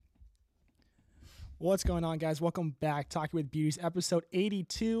What's going on, guys? Welcome back. Talking with Beauties, episode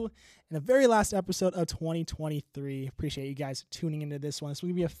 82, and the very last episode of 2023. Appreciate you guys tuning into this one. It's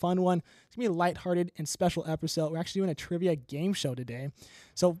going to be a fun one. It's going to be a lighthearted and special episode. We're actually doing a trivia game show today.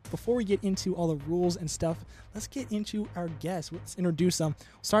 So before we get into all the rules and stuff, let's get into our guests. Let's introduce them.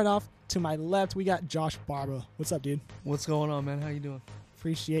 Start off to my left, we got Josh Barba. What's up, dude? What's going on, man? How you doing?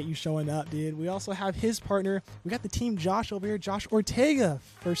 Appreciate you showing up, dude. We also have his partner. We got the team Josh over here, Josh Ortega.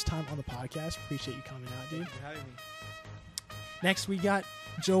 First time on the podcast. Appreciate you coming out, dude. Thank you for having me. Next, we got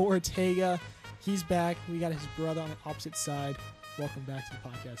Joe Ortega. He's back. We got his brother on the opposite side. Welcome back to the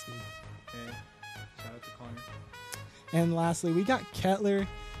podcast, dude. Hey, shout out to Connor. And lastly, we got Kettler.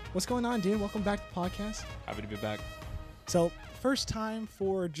 What's going on, dude? Welcome back to the podcast. Happy to be back. So, first time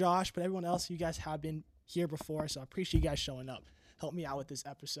for Josh, but everyone else, you guys have been here before, so I appreciate you guys showing up. Help me out with this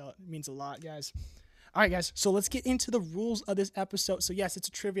episode. It means a lot, guys. All right, guys. So let's get into the rules of this episode. So yes, it's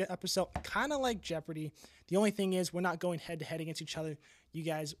a trivia episode, kind of like Jeopardy. The only thing is we're not going head-to-head against each other. You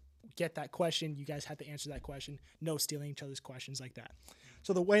guys get that question. You guys have to answer that question. No stealing each other's questions like that.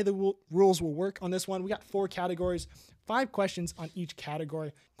 So the way the rules will work on this one, we got 4 categories, 5 questions on each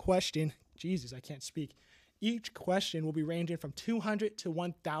category. Jesus, I can't speak. Each question will be ranging from 200 to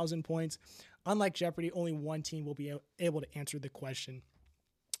 1,000 points. Unlike Jeopardy, only one team will be able to answer the question.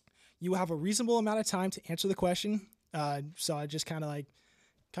 You will have a reasonable amount of time to answer the question. So I just kind of like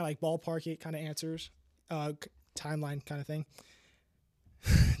ballpark it, kind of answers, timeline kind of thing.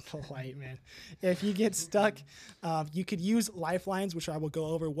 Polite, man. If you get stuck, you could use lifelines, which I will go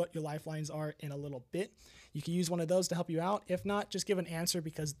over what your lifelines are in a little bit. You can use one of those to help you out. If not, just give an answer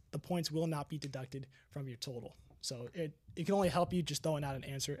because the points will not be deducted from your total. So it can only help you just throwing out an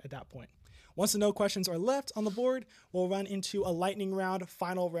answer at that point. Once the no questions are left on the board, we'll run into a lightning round,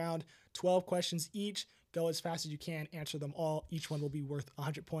 final round, 12 questions each. Go as fast as you can, answer them all. Each one will be worth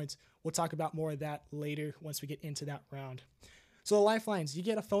 100 points. We'll talk about more of that later once we get into that round. So the lifelines, you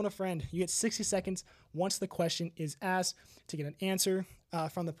get a phone a friend. You get 60 seconds once the question is asked to get an answer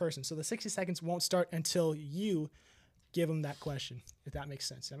from the person. So the 60 seconds won't start until you give them that question, if that makes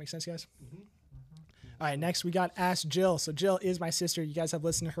sense. Does that make sense, guys? Mm-hmm. All right, next we got Ask Jill. So Jill is my sister. You guys have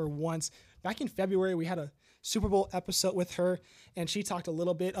listened to her once. Back in February, we had a Super Bowl episode with her, and she talked a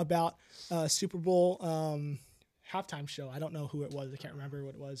little bit about Super Bowl halftime show. I don't know who it was. I can't remember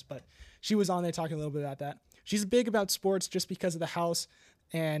what it was, but she was on there talking a little bit about that. She's big about sports just because of the house,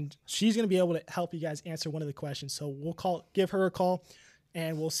 and she's going to be able to help you guys answer one of the questions. So we'll give her a call,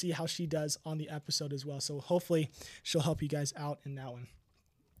 and we'll see how she does on the episode as well. So hopefully she'll help you guys out in that one.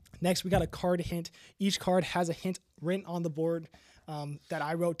 Next, we got a card hint. Each card has a hint written on the board that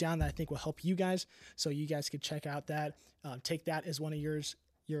I wrote down that I think will help you guys. So you guys could check out that. Take that as one of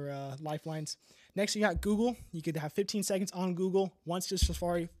your lifelines. Next, you got Google. You could have 15 seconds on Google. Once the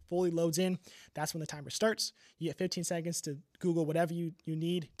Safari fully loads in, that's when the timer starts. You get 15 seconds to Google whatever you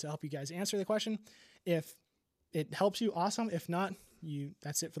need to help you guys answer the question. If it helps you, awesome. If not,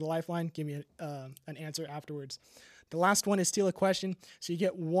 that's it for the lifeline. Give me an answer afterwards. The last one is steal a question. So you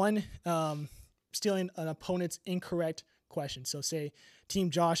get one stealing an opponent's incorrect question. So say Team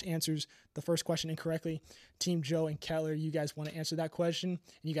Josh answers the first question incorrectly. Team Joe and Kettler, you guys want to answer that question, and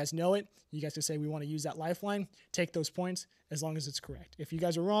you guys know it. You guys can say, we want to use that lifeline. Take those points as long as it's correct. If you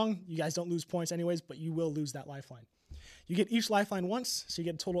guys are wrong, you guys don't lose points anyways, but you will lose that lifeline. You get each lifeline once, so you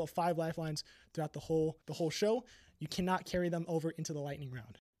get a total of 5 lifelines throughout the whole show. You cannot carry them over into the lightning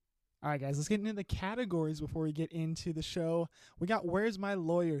round. All right, guys, let's get into the categories before we get into the show. We got Where's My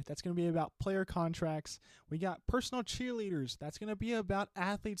Lawyer? That's going to be about player contracts. We got Personal Cheerleaders. That's going to be about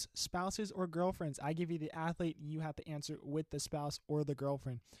athletes' spouses or girlfriends. I give you the athlete, and you have to answer with the spouse or the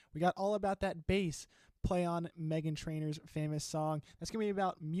girlfriend. We got All About That Bass. Play on Meghan Trainor's famous song. That's going to be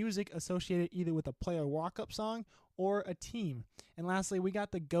about music associated either with a player walk-up song or a team. And lastly, we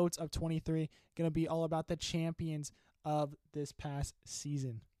got the GOATs of 23. Going to be all about the champions of this past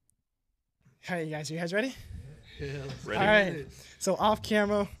season. Hey, you guys ready? Yeah, ready. All right. So off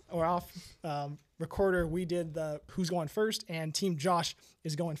camera or off recorder, we did the who's going first, and Team Josh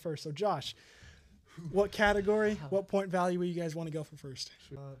is going first. So Josh, what category, what point value will you guys want to go for first?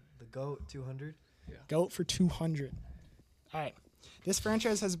 The GOAT 200. Yeah. GOAT for 200. All right. This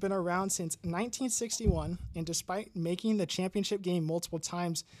franchise has been around since 1961, and despite making the championship game multiple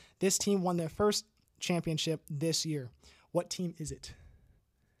times, this team won their first championship this year. What team is it?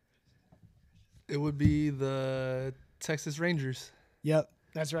 It would be the Texas Rangers. Yep,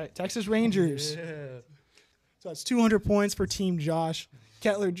 that's right. Texas Rangers. Yeah. So that's 200 points for Team Josh.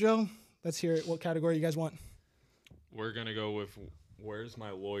 Kettler, Joe, let's hear it. What category you guys want? We're going to go with Where's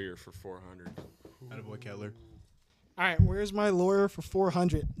My Lawyer for 400. Attaboy Kettler. All right, Where's My Lawyer for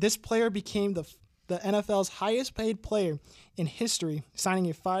 400? This player became the the NFL's highest paid player in history, signing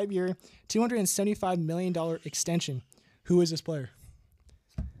a 5-year, $275 million extension. Who is this player?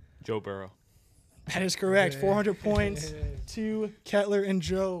 Joe Burrow. That is correct. 400 points to Kettler and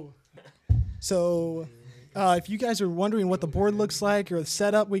Joe. So if you guys are wondering what the board looks like or the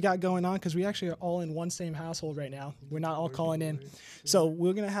setup we got going on, because we actually are all in one same household right now. We're not all calling in. So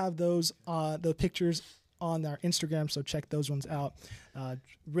we're going to have those the pictures on our Instagram, so check those ones out.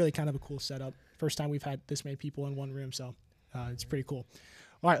 Really kind of a cool setup. First time we've had this many people in one room, so it's pretty cool.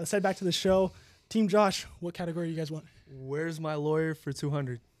 All right, let's head back to the show. Team Josh, what category do you guys want? Where's my lawyer for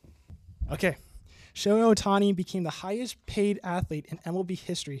 200? Okay. Shohei Ohtani became the highest paid athlete in MLB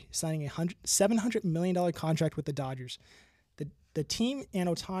history, signing a $700 million contract with the Dodgers. The team and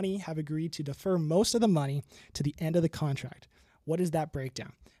Ohtani have agreed to defer most of the money to the end of the contract. What is that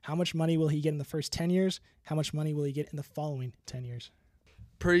breakdown? How much money will he get in the first 10 years? How much money will he get in the following 10 years?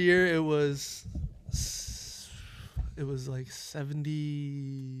 Per year, it was like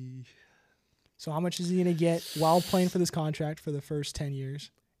 70. So how much is he going to get while playing for this contract for the first 10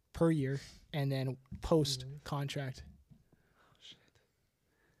 years per year, and then post-contract?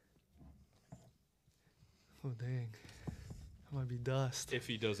 Oh, dang. That might be dust. If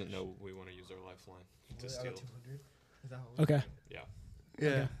he doesn't know, we want to use our lifeline to steal. 200? Is that how Okay. Yeah. Yeah,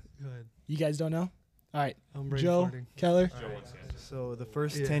 Okay. go ahead. You guys don't know? All right. I'm brain Joe, farting. Keller, Joe wants to answer. So the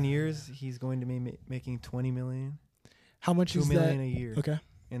first Yeah. 10 years, he's going to be making 20 million, how much 2 is million that? a year. Okay.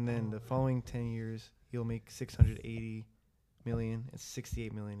 And then the following 10 years, he'll make 680 million. It's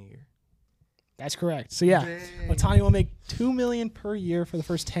 68 million a year. That's correct. So yeah, Dang. Ohtani will make $2 million per year for the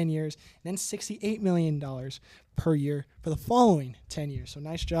first 10 years, and then $68 million per year for the following 10 years. So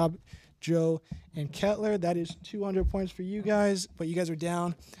nice job, Joe and Kettler. That is 200 points for you guys, but you guys are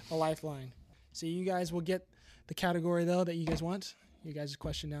down a lifeline. So you guys will get the category though that you guys want. You guys'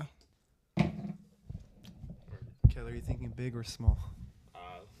 question now. Keller, are you thinking big or small?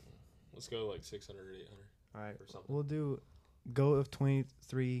 Let's go like 600 or 800 All right. or something. We'll do GOAT of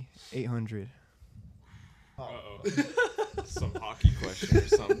 23, 800. Uh-oh. Some hockey question or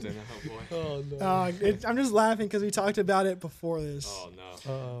something. Oh, boy. Oh, no. I'm just laughing because we talked about it before this. Oh,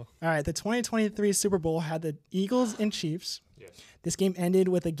 no. Uh-oh. All right, the 2023 Super Bowl had the Eagles and Chiefs. Yes. This game ended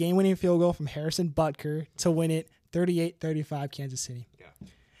with a game-winning field goal from Harrison Butker to win it 38-35 Kansas City. Yeah.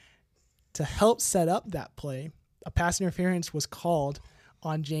 To help set up that play, a pass interference was called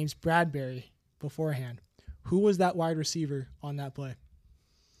on James Bradbury beforehand. Who was that wide receiver on that play?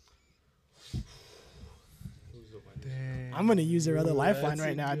 Who's the winner? Dang. I'm going to use their other Ooh, lifeline that's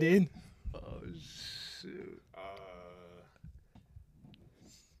right a now, good- dude. Oh, shoot.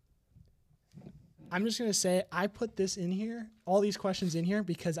 I'm just going to say I put this in here, all these questions in here,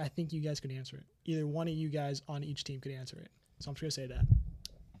 because I think you guys could answer it. Either one of you guys on each team could answer it. So I'm just going to say that.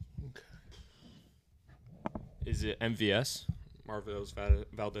 Is it MVS? Marvelous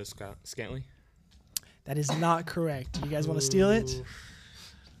Valdez Scantley? That is not correct. Do you guys want to steal it? Ooh.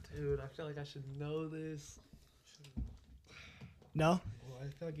 Dude, I feel like I should know this. No? Well, I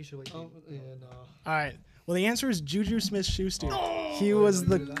feel like you should wait. Yeah, no. All right. Well, the answer is Juju Smith-Schuster. He was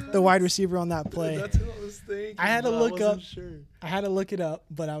the wide receiver on that play. That's what I was thinking. I had to but look wasn't up- Sure. I had to look it up,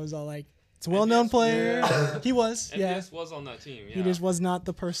 but I was all like, it's a well-known MVS player. Yeah. He was, yeah. MVS was on that team, yeah. He just was not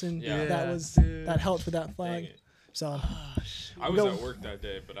the person Yeah. that was dude. that helped for that Dang flag. it. So I was Go. at work that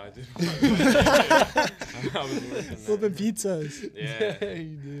day, but I didn't. I was working flipping that. pizzas. Yeah. Yeah,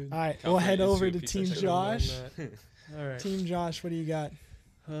 you did. All right, we'll head California over soup to pizza Team should've known Josh. that. All right. Team Josh, what do you got?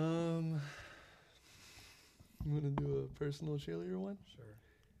 I'm gonna do a personal cheerleader one. Sure.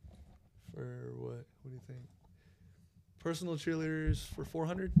 For what? What do you think? Personal cheerleaders for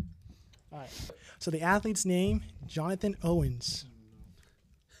 400. All right. So the athlete's name, Jonathan Owens.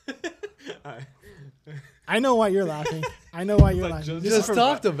 I know why you're laughing. I know why you're Like, laughing. just- This is Just for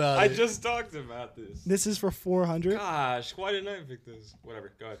talked about I it. just talked about this. this is for 400. Gosh, why didn't I pick this?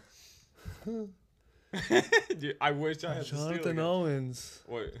 Whatever, go ahead. Dude, I wish I had to steal Jonathan again. Owens.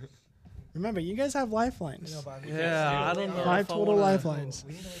 Wait. Remember, you guys have lifelines. Yeah, I don't know. 5 if I total wanna- lifelines.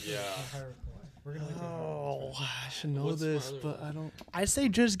 We need to wait Yeah. for the higher reply. We're gonna wait till the higher Oh, I should know What's my this, other but one? I don't. I say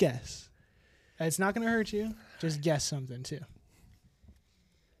just guess. It's not going to hurt you. Just guess something too.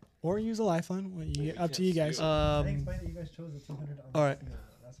 Or use a lifeline. Well, we up to can't you guys. steal. All Thanks, buddy, that you guys chose the 200 on All right. the field.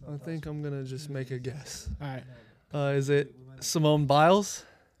 That's what I thought. think I'm gonna just make a guess. right. Is it Simone Biles?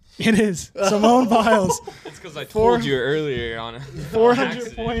 It is Simone Biles. It's because I Four- told you earlier on it.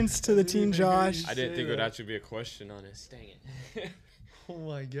 400 points to the Team Josh. I didn't think it would actually be a question on it. Dang it. Oh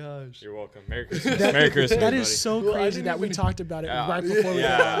my gosh. You're welcome. Merry Christmas. Merry Christmas, That buddy. is so Well, I crazy didn't that we even- talked about it Yeah, right before we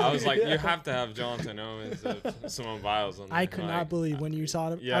got Yeah, on. I was like, you have to have Jonathan Owens and Simone Biles on there. I could not believe when you saw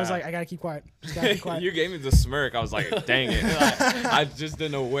it. I was yeah. like, I gotta keep quiet. Just gotta keep quiet. You gave me the smirk. I was like, dang it. Like, I just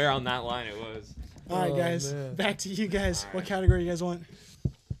didn't know where on that line it was. All right, Oh, guys. man. Back to you guys. All What right. category you guys want?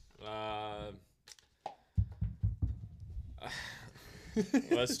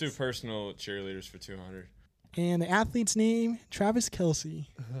 Let's do personal cheerleaders for 200. And the athlete's name, Travis Kelsey.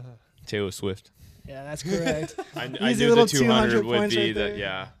 Taylor Swift. Yeah, that's correct. I Easy knew little the 200 200 would points be right that. there.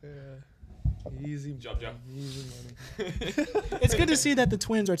 Yeah. Yeah. Easy Job, job. Easy money. It's good to see that the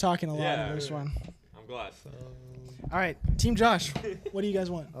twins are talking a lot Yeah. in this one. I'm glad. All right, Team Josh, what do you guys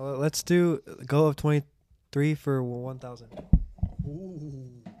want? Let's do go of 23 for 1,000.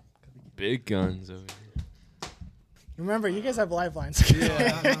 Big guns over here. Remember, you guys have lifelines.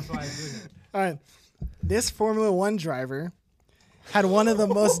 That's why I do it. All right. This Formula One driver had one of the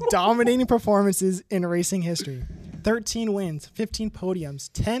most dominating performances in racing history. 13 wins, 15 podiums,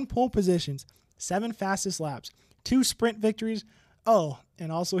 10 pole positions, 7 fastest laps, 2 sprint victories. Oh,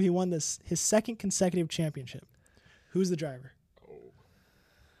 and also he won his second consecutive championship. Who's the driver?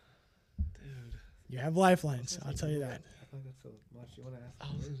 Dude. You have lifelines. I'll tell you that. I feel like that's so much. You want to ask?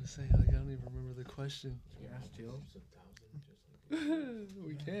 I was gonna say like I don't even remember the question. You ask Jill.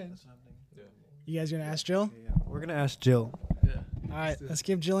 We can. You guys gonna ask Jill? Yeah, we're gonna ask Jill. Yeah. All right, let's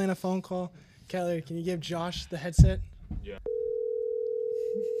give Jillian a phone call. Kelly, can you give Josh the headset? Yeah.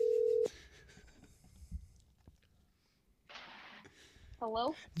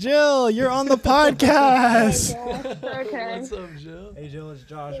 Hello? Jill, you're on the podcast. Okay. What's up, Jill? Hey Jill, it's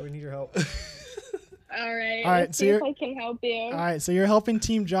Josh. We need your help. All right. All right, Let's so see if you're- I can help you. All right, so you're helping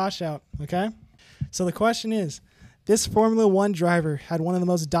Team Josh out, okay? So the question is, this Formula One driver had one of the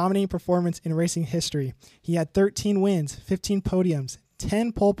most dominating performances in racing history. He had 13 wins, 15 podiums,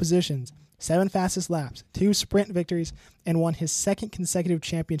 10 pole positions, 7 fastest laps, 2 sprint victories, and won his second consecutive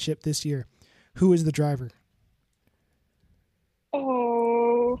championship this year. Who is the driver?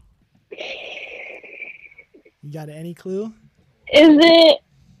 Oh. You got any clue? Is it.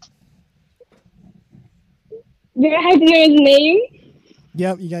 Do I have to know his name?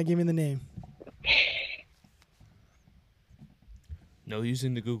 Yep, you got to give me the name. No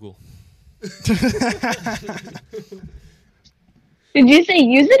using the Google. Did you say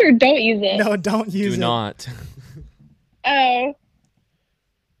use it or don't use it? No, don't use Do it. not. Oh.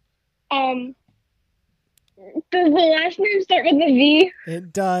 Does the last name start with a V?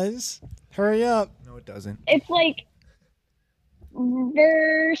 It does. Hurry up. No, it doesn't. It's like.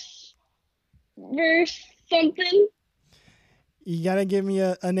 Verse something? You got to give me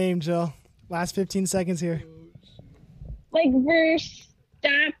a name, Jill. Last 15 seconds here. Like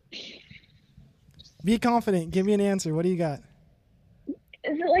Verstappen? Be confident. Give me an answer. What do you got?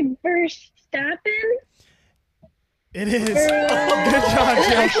 Is it like Verstappen? It is. Good job,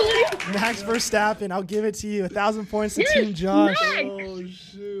 Jill. Actually? Max Verstappen. I'll give it to you. 1,000 points to Yes, Team Josh. Max. Oh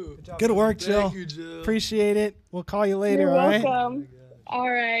shoot. Good work, Jill. Thank you, Jill. Appreciate it. We'll call you later, You're all right? welcome. All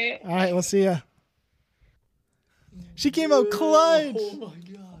right. All right, we'll see ya. She came out clutch. Oh my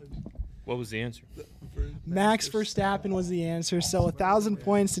god. What was the answer? Max Verstappen was the answer. So 1,000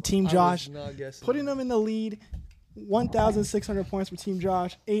 points to Team I was Josh, not guessing putting that. them in the lead. 1,600 points for Team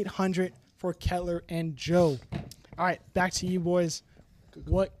Josh, 800 for Kettler and Joe. All right, back to you, boys.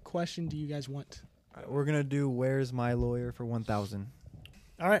 What question do you guys want? All right, we're gonna do Where's My Lawyer for 1,000.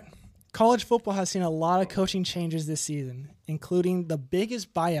 All right. College football has seen a lot of coaching changes this season, including the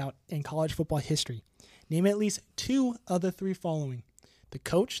biggest buyout in college football history. Name at least 2 of the 3 following: the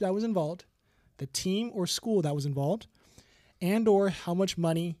coach that was involved, the team or school that was involved, and or how much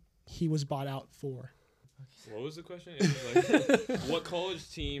money he was bought out for. What was the question? It was like, what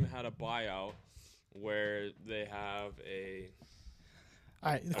college team had a buyout where they have a...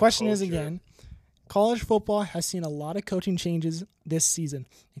 All right, the A question is coach or- again, college football has seen a lot of coaching changes this season,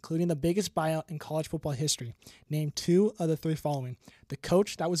 including the biggest buyout in college football history. Name 2 of the 3 following: the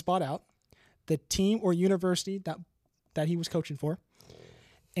coach that was bought out, the team or university that he was coaching for,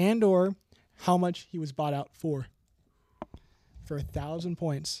 and or how much he was bought out for 1,000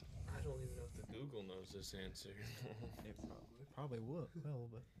 points. I don't even know if the Google knows this answer. It probably will,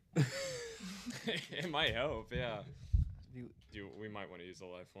 but It might help, yeah. you, We might want to use a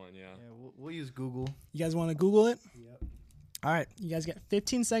lifeline, yeah. yeah, we'll use Google. You guys want to Google it? Yep. All right, you guys get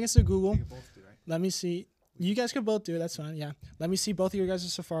 15 seconds to Google. We can both do, right? Let me see. You guys could both do it. That's fine. Yeah. Let me see both of your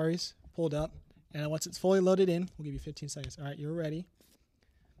guys' Safaris pulled up. And once it's fully loaded in, we'll give you 15 seconds. All right, you're ready.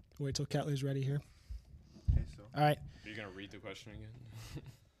 Wait till Kettler's ready here. Okay, so All right. Are you going to read the question again?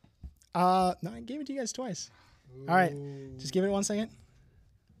 No, I gave it to you guys twice. All right. Just give it 1 second.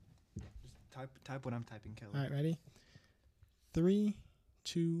 Type what I'm typing, Kelly. All right, ready? 3,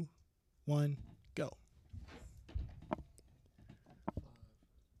 2, 1, go.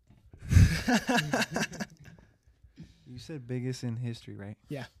 You said biggest in history, right?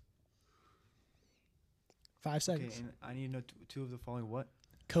 5 Okay, seconds. and I need to know two of the following what?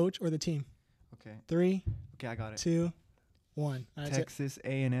 Coach or the team? Okay. 3, Okay, I got it. 2, 1. That's it. Texas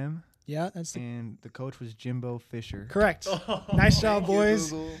A&M, Yeah, that's the and the coach was Jimbo Fisher. correct. Nice job,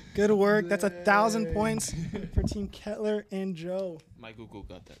 boys. Good work. That's 1,000 points for Team Kettler and Joe. My Google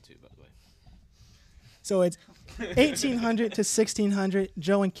got that too, by the way. So it's 1,800 to 1,600.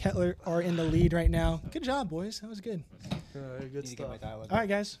 Joe and Kettler are in the lead right now. Good job, boys. That was good. All right, good stuff. All right,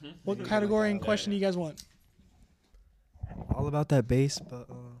 guys. What category and question do you guys want? All about that bass, but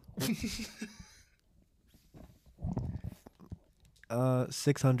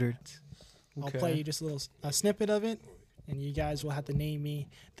 600. I'll play you just a snippet of it, and you guys will have to name me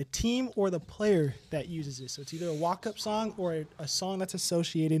the team or the player that uses it. So it's either a walk-up song or a song that's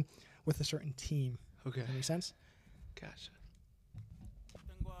associated with a certain team. Okay. That make sense? Gotcha.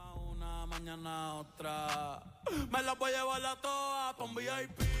 Tengo a una, mañana otra. Me las voy a llevar a todas pa' un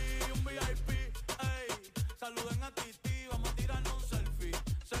VIP, ey. Saluden a Titi, vamos a tirarnos un selfie.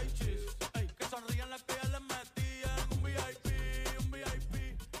 6 chis, ey. Que sonrían las que ya les metí en un VIP,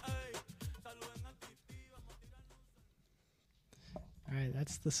 ey. Saluden a Titi, vamos a tirarnos un selfie. All right,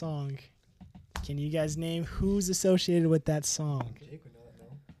 that's the song. Can you guys name who's associated with that song?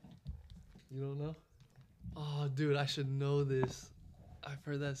 You don't know? Oh, dude, I should know this. I've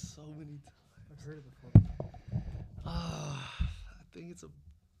heard that so many times. I've heard it before. I think it's a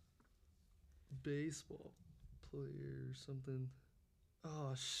baseball player or something.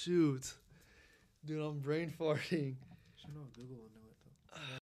 Oh, shoot. Dude, I'm brain farting. Should know Google will know it though.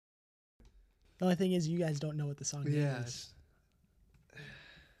 The only thing is you guys don't know what the song Yeah. is.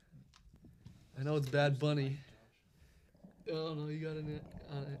 I know it's Bad Bunny. Oh, no, you got an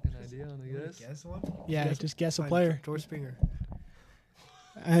idea on a guess? Guess one? Yeah, just guess a Fine, player. George Springer.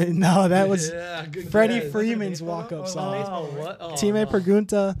 No, that was Yeah, good Freddie guess. Freeman's baseball? walk-up Oh, song. Oh, what? Oh, Teammate no.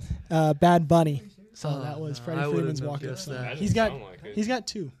 Pregunta, Bad Bunny. So Oh, that was no, Freddie I wouldn't Freeman's have walk-up guessed song. that. That He's doesn't got sound like it. he's got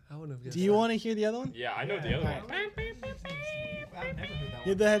 2. I wouldn't have guessed Do you that. want to hear the other one? Yeah, I know the other one. I've never heard that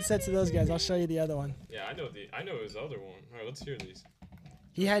Give the headsets to those guys. I'll show you the other one. Yeah, I know his other one. All right, let's hear these.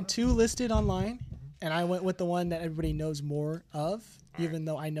 He had 2 listed online, and I went with the one that everybody knows more of, even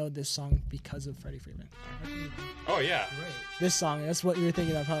though I know this song because of Freddie Freeman. Oh yeah, This song, that's what you were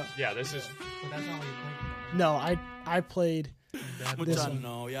thinking of, huh? yeah. This is But that's not what you're playing. No, I played this Muchas one.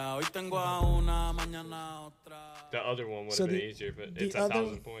 novias, hoy tengo a una, mañana otra. the other one would So have been the- easier, but the it's other-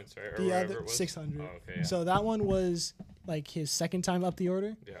 1,000 points, right? Or The whatever other it was. 600. Oh, okay. Yeah. So that one was like his second time up the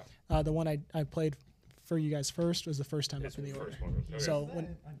order. yeah. The one I played for you guys first was the first time It's up in the the order. first one. Okay. So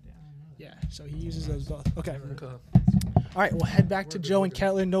when, yeah, so he uses those both. Okay. Okay. All right, we'll head back to Joe and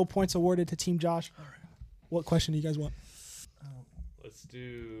Kettler. No points awarded to Team Josh. What question do you guys want? let's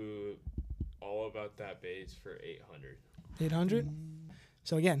do all about that bass for 800. 800.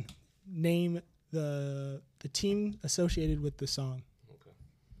 So again, name the team associated with the song.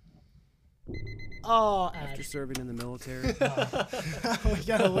 Okay. Oh, After serving in the military. we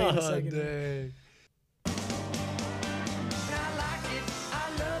gotta wait a Oh, second. dang. I like it, I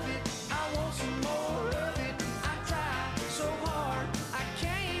love it, I want some more of it. I try so hard, I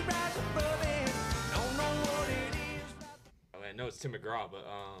can't rise above it. Don't know what it is. Oh, I know it's Tim McGraw, but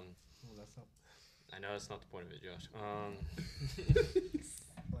That's not I know that's not the point of it, Josh. what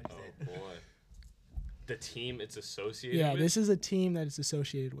I Oh said. boy. The team it's associated Yeah, with, this is a team that it's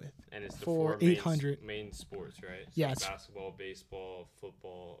associated with. and it's the for 4 main, 800. main sports, right? So Yes. basketball, baseball,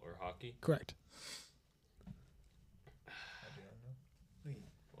 football, or hockey. Correct.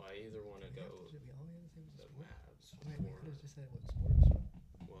 Well, I either want to go the Mavs Wait, we or could have just said what sports.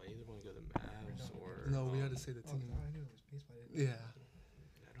 well, I either want to go the Mavs or No, we had to say the Oh, team. I knew it was baseball. I didn't- Yeah.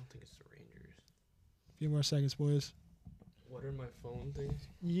 I don't think it's the Rangers. A few more seconds, boys. What are my phone things?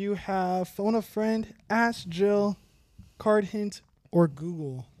 You have phone a friend, ask Jill, card hint, or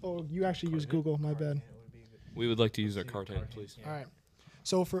Google. Oh, you actually use Google. My bad. Yeah, it would be good. We would like to use our card hint, please. All right.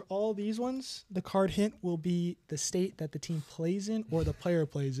 So for all these ones, the card hint will be the state that the team plays in or the player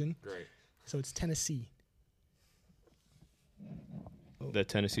plays in. Great. So it's Tennessee. The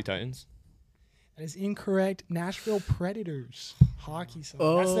Tennessee Titans. That is incorrect. Nashville Predators. Hockey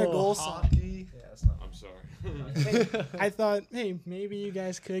song. That's their goal song. Hockey. Yeah, that's not. I'm sorry. I thought, hey, maybe you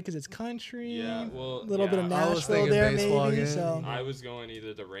guys could because it's country. Yeah, well, a little bit of yeah, I was Nashville thinking there, baseball maybe. again. So I was going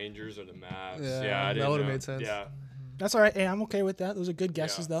either the Rangers or the Mavs. Yeah, Yeah, I that didn't would've know. made sense. Yeah. that's all right. Hey, I'm okay with that. Those are good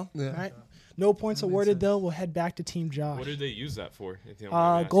guesses, Yeah. though. Yeah. All right. No points That makes awarded sense. though. We'll head back to Team Josh. What did they use that for? If you don't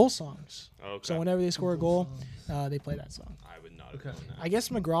mind me Goal songs. asking? Okay. So whenever they score a goal, they play that song. I would not have Okay. known that. I guess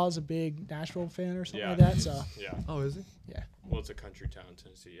McGraw's a big Nashville fan or something Yeah, like that. he's- So yeah. Oh, is he? Well, it's a country town,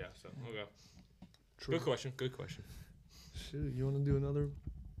 Tennessee. Yeah. So okay. True. Good question. Good question. Shoot, you want to do another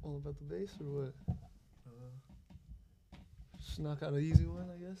all about the bass or what? Just knock out an easy one,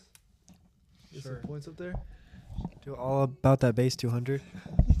 I guess. Get Sure. some points up there. Do all about that base 200.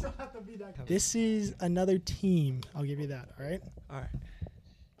 this is another team. I'll give you that. All right. All right.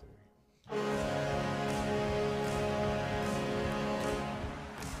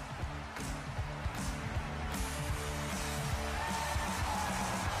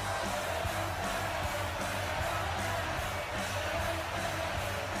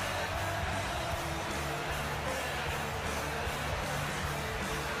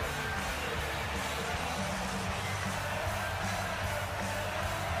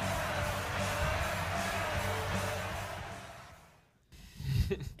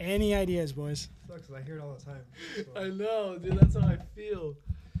 Any ideas, boys? Sucks 'cause I hear it all the time. So I know, dude. That's how I feel.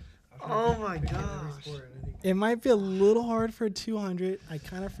 I'm trying to Oh pick- my pick it every gosh. sport, and I think It might be a little hard for 200. I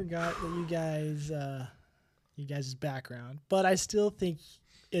kind of forgot that you guys' background, but I still think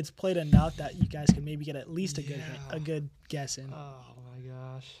it's played enough that you guys can maybe get at least a Yeah. good guess in. Oh my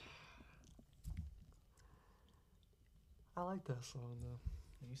gosh. I like that song though.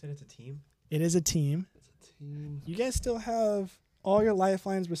 you said it's a team. It is a team. It's a team. You guys still have all your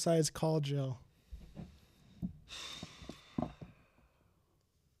lifelines besides Call Jill. I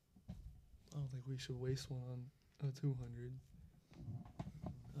don't think we should waste one on a 200.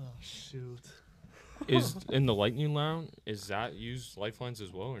 Oh shoot. Is in the lightning round? Is that use lifelines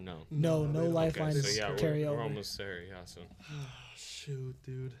as well or no? No, they no don't. lifelines Okay, so yeah, carry we're over. almost there. Yeah. So Oh, shoot,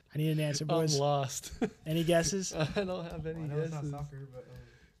 dude. I need an answer, I'm boys. lost. Any guesses? I don't have any I know it's not guesses. soccer, but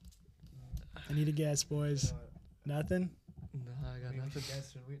I need a guess, boys. Nothing. No, I got we should nothing.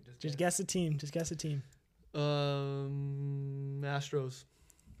 guess. Should we Just guess the team. Just guess the team. Astros.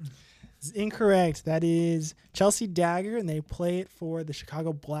 It's incorrect. That is Chelsea Dagger, and they play it for the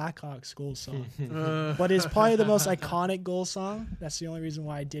Chicago Blackhawks goal song. But it's probably the most iconic goal song. That's the only reason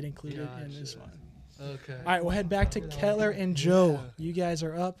why I did include it in this Gotcha. one. Okay. All right, we'll head back to Kettler and Joe. Yeah. You guys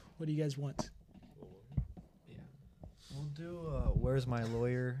are up. What do you guys want? We'll do Where's My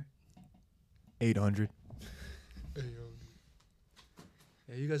Lawyer? 800. Hey, yo.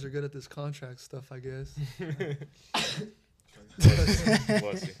 Yeah, you guys are good at this contract stuff, I guess.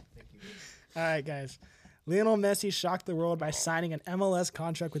 bless you. All right, guys. Lionel Messi shocked the world by signing an MLS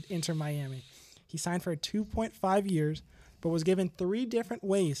contract with Inter Miami. He signed for 2.5 years, but was given 3 different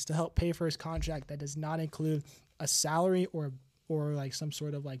ways to help pay for his contract that does not include a salary or like some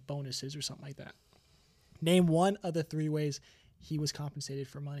sort of like bonuses or something like that. Name one of the 3 ways he was compensated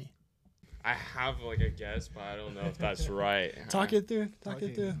for money. I have like a guess, but I don't know if that's right. Talk it through. Talk Okay,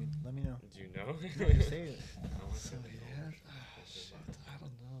 it through. Let me know. Do you know? Say it. So, yeah. Shit, I don't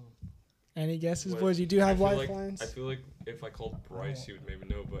know. Any guesses, What- boys? You do have I feel lifelines. I feel like if I called Bryce, he would maybe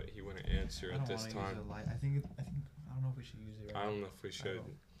know, but he wouldn't answer I at don't this wanna use time. a I think I don't know if we should use it. I don't know if we should. don't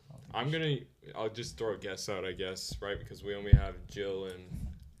think I'm we I'll just throw a guess out, I guess, right? Because we only have Jill and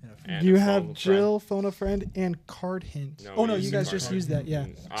you a have phone Jill, phone a friend, and card hint. No, oh no, we you used guys card just hint. used that, yeah.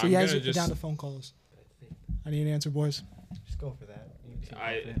 So I'm you guys gonna are down to just- phone calls. I need an answer, boys. Just go for that. You seem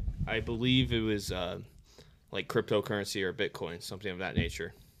I confident. I believe it was like cryptocurrency or Bitcoin, something of that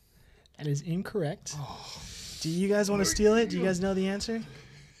nature. That is incorrect. Oh. Do you guys want to steal it? Do you guys know the answer?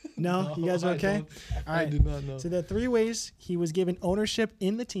 No, you guys are I okay. don't. All I right. do not know. So the 3 ways he was given ownership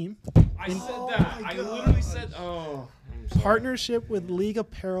in the team, I said that. I literally said, oh. I'm sorry. partnership with League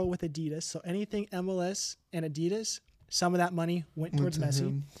Apparel with Adidas. So anything MLS and Adidas, some of that money went towards to Messi.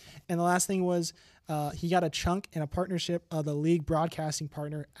 him. And the last thing was he got a chunk in a partnership of the league broadcasting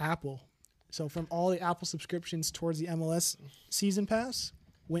partner, Apple. So from all the Apple subscriptions towards the MLS season pass,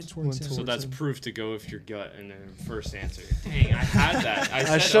 went towards Went him. So towards that's him. proof to go with your gut in the first answer. Dang, I had that. I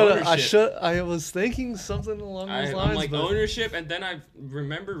said should. ownership. I was thinking something along those lines. I'm like but ownership, and then I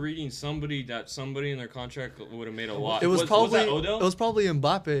remember reading somebody in their contract would have made a lot. it was probably that Odell? it was probably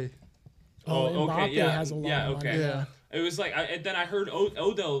Mbappe. Oh, okay, Mbappe yeah, has a lot yeah, of money. okay. Yeah. It was like, and then I heard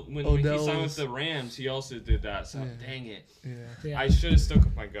Odell when he Odell signed was- with the Rams, he also did that. So Yeah. dang it, Yeah. Yeah. I should have stuck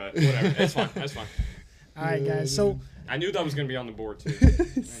with my gut. Whatever, it's fine. That's fine. All right, guys. So I knew that was gonna be on the board too. I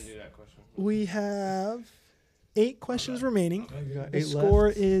knew that question. we have 8 questions remaining. You got The 8 score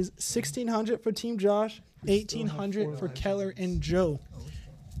left. is 1,600 for Team Josh, We still have 1,800 4 for lifelines. Keller and Joe.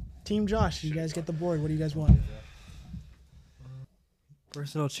 Team Josh, you guys get the board. What do you guys want?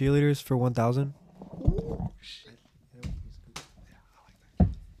 Personal cheerleaders for 1,000.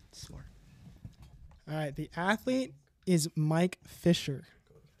 Smart. All right. The athlete is Mike Fisher.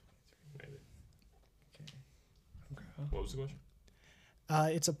 What was the question?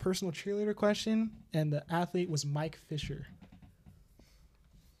 It's a personal cheerleader question, and the athlete was Mike Fisher.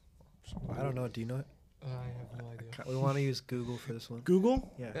 I don't know. Do you know it? I have no idea. We want to use Google for this one.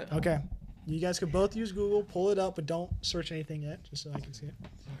 Google? Yeah. Yeah. Okay. You guys could both use Google. Pull it up, but don't search anything yet, just so I can see it.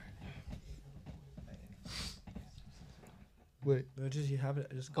 Wait, No, just you have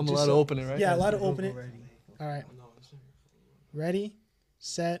it. Just I'm Just allowed to so- open it, right? Yeah, allowed to Google open it. ready. All right. Ready,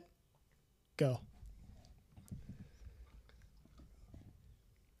 set, go.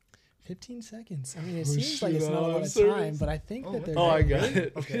 15 seconds. I mean, it Oh, seems like it's shoot, not a lot I'm of serious. time, but I think that they're Oh, I right. got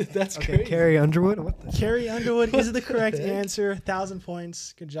it. Okay. That's Okay, great. Carrie Underwood. What the? Carrie Underwood is the correct heck? answer. 1,000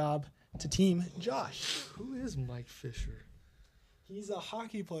 points. Good job to Team Josh. Who is Mike Fisher? He's a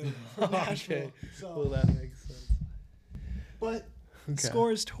hockey player from Nashville. Okay. So, Well, that makes sense. but Okay.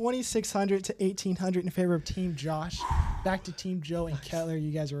 score is 2,600 to 1,800 in favor of Team Josh. Back to Team Joe and Kettler.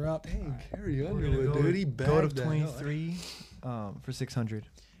 You guys are up. Dang, Carrie We're gonna Underwood, go dude. He Go to bagged that. 23 for 600.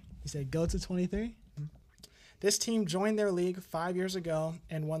 You said go to 23? This team joined their league 5 years ago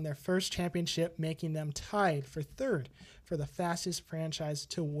and won their first championship, making them tied for third for the fastest franchise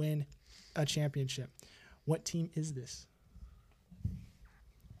to win a championship. What team is this?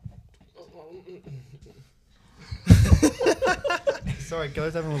 Sorry,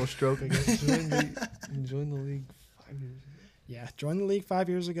 Keller's having a little stroke. I guess. Joined the league 5 years ago. Yeah, joined the league 5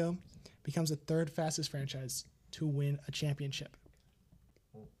 years ago, becomes the third fastest franchise to win a championship.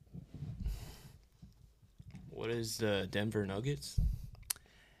 What is the Denver Nuggets?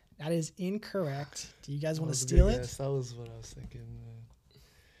 That is incorrect. Do you guys That want to was a steal good it? guess. That was what I was thinking.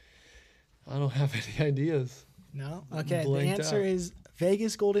 I don't have any ideas. No? Okay, the Blanked answer out. is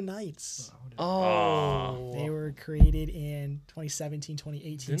Vegas Golden Knights. Oh. They were created in 2017,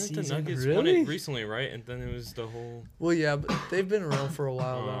 2018 Didn't the season. Nuggets won Really? it recently, right? And then it was the whole. Well, yeah, but they've been around for a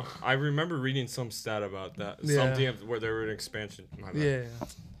while now. I remember reading some stat about that. Yeah. Something where they were in expansion. My bad. Yeah.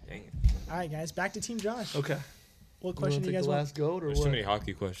 Dang it. All right, guys, back to Team Josh. Okay. What You wanna question do you take guys the want? last goat or There's what? too many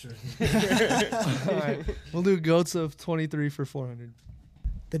hockey questions. All right. We'll do goats of 23 for 400.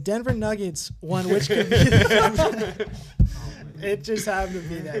 The Denver Nuggets won which could be It just happened to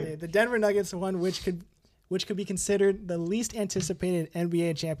be that. The Denver Nuggets won which could be considered the least anticipated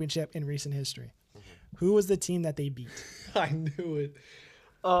NBA championship in recent history. Who was the team that they beat? I knew it.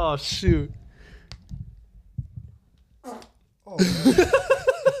 Oh, shoot. Oh,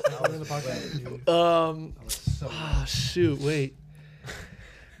 that was in the podcast. Shoot.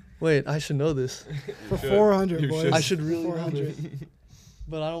 Wait, I should know this. For should. 400, You boys. should. I should really know 400. this.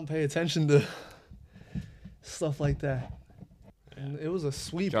 But I don't pay attention to stuff like that. And it was a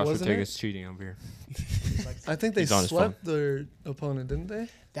sweep, Josh would wasn't take it? us cheating over here. I think they He's on his swept their opponent, didn't they?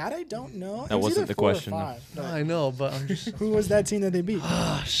 That I don't know. That It was wasn't either the 4 or question, though. 5. No, I know, but I'm just. Who was that team that they beat?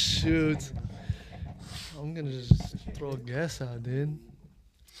 Ah, shoot. I'm gonna just throw a guess out, dude.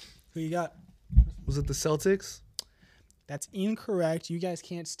 Who you got? Was it the Celtics? That's incorrect. You guys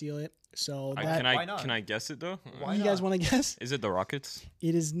can't steal it. So that Why not? Can I guess it though? Why you guys not? want to guess? Is it the Rockets?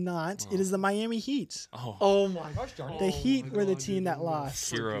 It is not. It is the Miami Heat. Oh, Oh my Gosh darn it. The Oh Heat my were the God, team dude, that I'm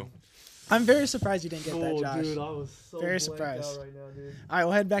lost. hero. I'm very surprised you didn't get that, Oh, Josh. dude, I was so Very blanked surprised. out right now, dude. All right,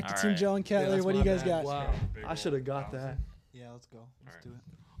 we'll head back to All Team right. Joe and Kettler. that's What do you my guys bad. got? Wow, I should have got that. Yeah, let's go. Let's do it.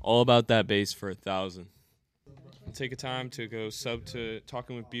 All about that base for 1,000. Take a time to go sub to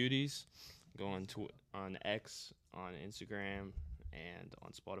Talking with Beauties. Go on X, on Instagram, and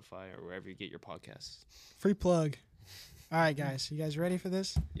on Spotify or wherever you get your podcasts. Free plug. All right, guys. You guys ready for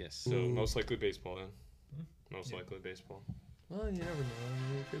this? Yes. So Ooh. most likely baseball then. Most likely baseball. Well, you never know.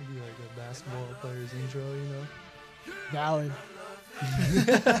 I mean, it could be like a basketball player's intro, you know? Valid.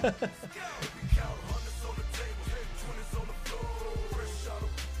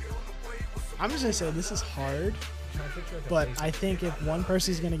 I'm just gonna say this is hard, but I think if one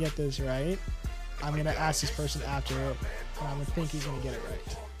person's gonna get this right, I'm gonna ask this person after it, and I'm gonna think he's gonna get it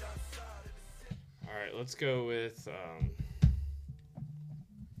right. All right, let's go with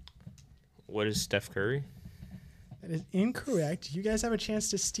what is Steph Curry? That is incorrect. You guys have a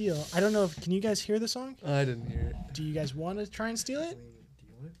chance to steal. I don't know if can you guys hear the song? I didn't hear it. Do you guys want to try and steal it? Do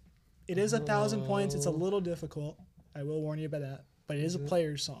you want it? It is 1,000 points. It's a little difficult. I will warn you about that. But it is a Is it?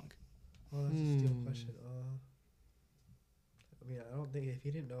 player's song. Well, that's a steal Hmm. question. I mean, I don't think if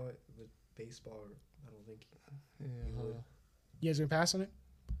he didn't know it with baseball, I don't think. Yeah, would. You guys gonna pass on it?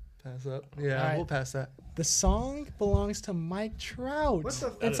 pass up. Yeah, All right. we'll pass that. The song belongs to Mike Trout. What the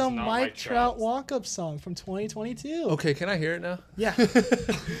f- That It's is a not Mike Mike Trout Trout. walk-up song from 2022. Okay, can I hear it now? Yeah.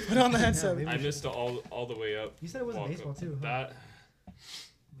 Put on the headset. maybe I missed all the way up. You said it wasn't Walk baseball up. too. Huh? That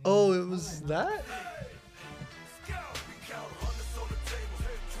Oh, it it was that?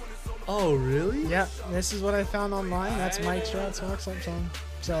 Oh, really? Yeah, this is what I found online. That's Mike Trout's Walk Up song.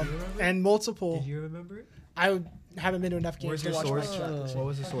 So, and multiple. Did you remember it? I haven't been to enough games Where's to your watch source? Mike Trout this What year.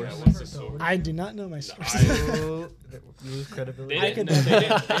 was the source? Yeah, what's the source? I do not know my source. Oh, you lose credibility. They I didn't,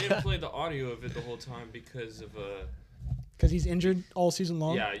 could- they didn't play the audio of it the whole time because of Because he's injured all season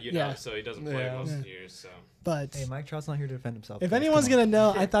long. yeah, you know, so he doesn't play Yeah. most of Yeah. the years. So But Hey, Mike Trout's not here to defend himself. if guys. anyone's Come on. gonna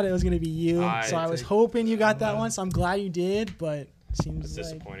know, I thought it was gonna be you. I So I was take- hoping you got that one. So I'm glad you did. But seems it's like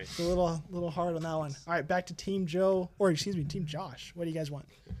disappointing. it's a little hard on that one. All right, back to Team Joe, or excuse me, Team Josh. What do you guys want?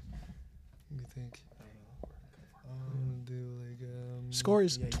 What do you think? I'm gonna do like Score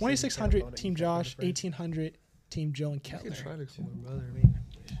is Yeah, you said you 2,600 can't Team vote it. You can't vote Josh, it, right? 1,800 Team Joe and I Kettler. could try to call my brother.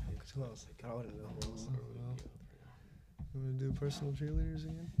 Who else? I want to know who else. You want to do personal cheerleaders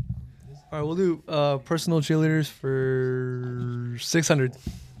again? All right, we'll do personal cheerleaders for 600.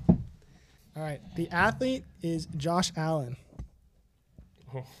 All right, the athlete is Josh Allen.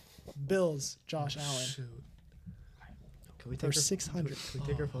 Oh. Bills, Josh Allen. Shoot. Can we For take her- 600. Can we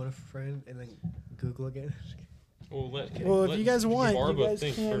take our phone a friend and then Google again? Well, Well, if you guys want, you Barba guys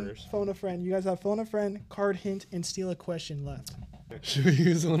think can first. phone a friend. You guys have phone a friend, card hint, and steal a question left. Should we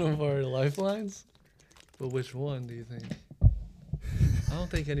use one of our lifelines? But which one do you think? I don't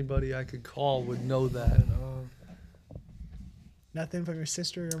think anybody I could call would know that. Nothing from your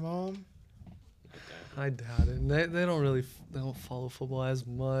sister or your mom. I doubt it. And they don't really they don't follow football as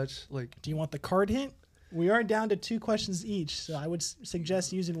much. Like, Do you want the card hint? We are down to 2 questions each, so I would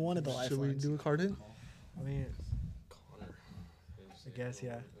suggest using one of the should we lifelines. do a card in? I mean, I guess,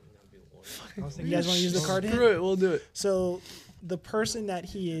 yeah. I was You guys want to use the card hint? Screw it, we'll do it. So the person that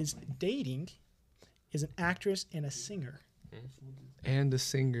he is dating is an actress and a singer. And a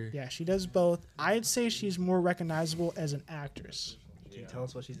singer. Yeah, she does both. I'd say she's more recognizable as an actress. Can you tell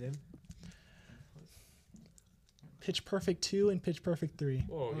us what she's in? Pitch Perfect 2 and Pitch Perfect 3.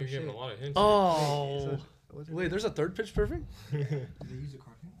 Whoa, you're giving a lot of hints. Oh. What's her Wait, there's a third pitch perfect?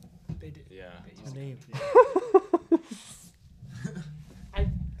 They did. Yeah. her name?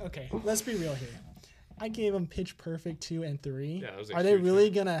 Okay, let's be real here. I gave them Pitch Perfect 2 and 3. Yeah, that was a Are they huge really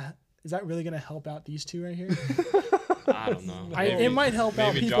hint. gonna? Is that really gonna help out these two right here? I don't know. It might help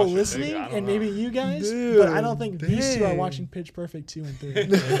out maybe people Josh would think, listening I don't and know. maybe you guys, but I don't think these two are dang. watching Pitch Perfect 2 and 3.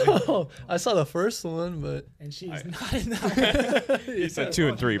 Oh, I saw the first one, but And she's not in that. He said 2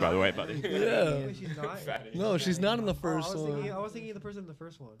 and 3, by the way, buddy. yeah. She's not. No, she's not in the Oh, first one. I was thinking of the person in the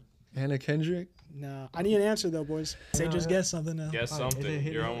first one. Anna Kendrick. No, I need an answer though, boys. Say just guess something now. Guess Fine. Is it something.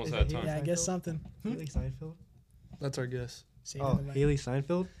 Haley- You're almost is out it of time. Yeah, guess something. Haley Seinfeld. That's our guess. Say Oh, something, Mike. Haley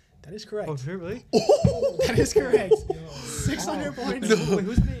Seinfeld. That is correct. Oh, her really? That is correct. 600 points. Wait,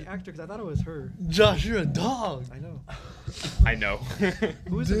 who's the main actor? Because I thought it was her. Josh, you're a dog. I know. I know.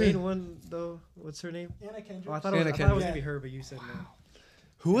 Who's the main one though? What's her name? Anna Kendrick. Oh, I thought it was, Anna I thought it was Kendrick. gonna be her, but you said no.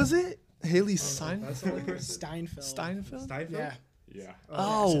 Who was it? Haley That's the only Steinfeld? person. Steinfeld. Steinfeld? Steinfeld. Yeah. Yeah.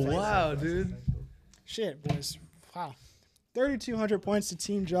 Oh, yeah, wow, dude. Shit, boys. Wow. 3,200 points to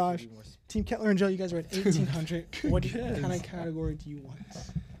Team Josh. Team Kettler and Joe, you guys are at 1,800. What kind of category do you want?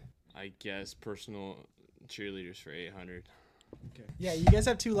 I guess personal cheerleaders for 800. Yeah, you guys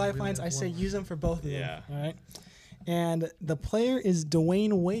have 2 lifelines. I say use them for both of them. Yeah. All right. And the player is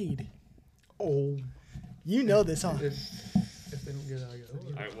Dwayne Wade. Oh. You know this, huh? If they don't get it, I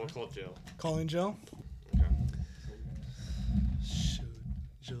got All right, we'll call Jill. Colin Joe. Okay. Shoot.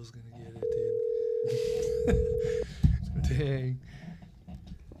 Jill's gonna get it, dude. Dang.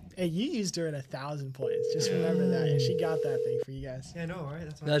 Hey, you used her at 1,000 points. Just remember that. And she got that thing for you guys. Yeah, I know, right?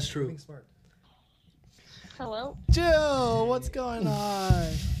 That's why That's I'm true. being smart. Hello. Jill, what's going on?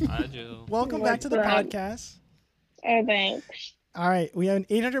 Hi, Jill. Welcome back to the What's up? podcast. Oh, thanks. All right, we have an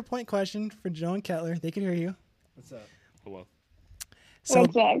 800-point question for Joe and Kettler. They can hear you. What's up? Hello. So,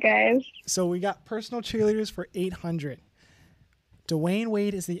 What's up, guys? so we got personal cheerleaders for 800. Dwayne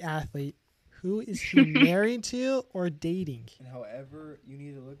Wade is the athlete. Who is he married to or dating? And however you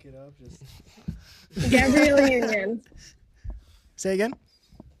need to look it up, just Gabrielle Union. Say again.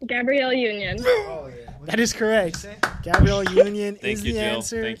 Gabrielle Union. oh yeah. That is correct. Gabrielle Union Thank is you, the Jill.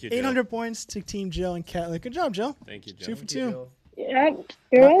 answer. Thank you, Jill. 800 points to Team Jill and Kettler. Good job, Jill. Thank you, Jill. 2 for 2. Yep.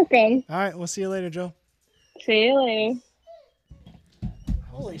 You're welcome. All right, we'll see you later, Joe. See you later.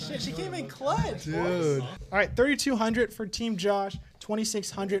 Holy shit, she came in clutch. Dude. All right, 3,200 for Team Josh,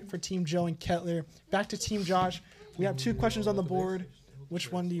 2,600 for Team Joe and Kettler. Back to Team Josh. We have 2 questions on the board.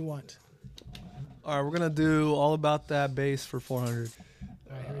 Which one do you want? All right, we're gonna do all about that bass for 400.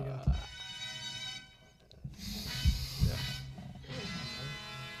 All right, here we go.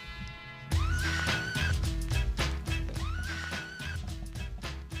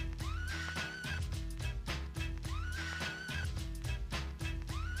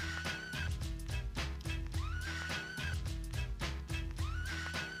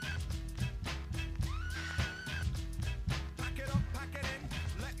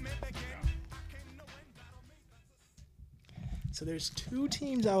 So there's 2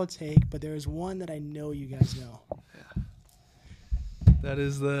 teams I will take, but there is one that I know you guys know. That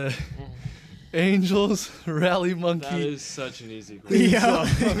is the Angels Rally Monkey. That is such an easy question. Yeah.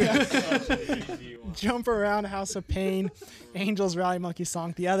 Such an easy one. Jump Around House of Pain, Angels Rally Monkey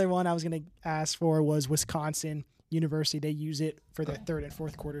song. The other one I was going to ask for was Wisconsin University. They use it for their 3rd and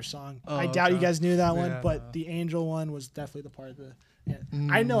 4th quarter song. Oh, I doubt you okay. guys knew that one, Yeah, but no. the Angel one was definitely the part of the. Yeah.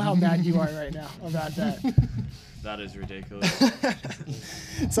 I know how bad you are right now about that. That is ridiculous.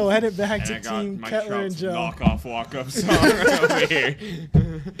 So head it back And to I got Team Mike Kettler and Trout's Joe. knockoff walk-up song over here.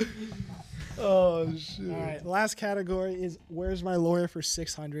 Oh shit. All right, the last category is Where's My Lawyer for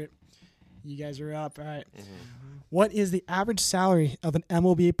 600. You guys are up. All right. What is the average salary of an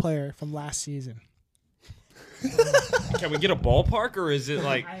MLB player from last season? Can we get a ballpark, or is it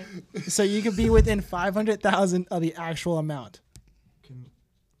like So you could be within 500,000 of the actual amount.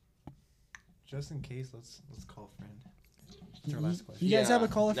 Just in case, let's call a friend. It's our last question. You guys have a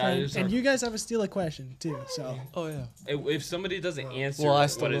Yeah, call a that friend, is and our- you guys have a steal a question too. So Oh yeah. if somebody doesn't answer? Well, I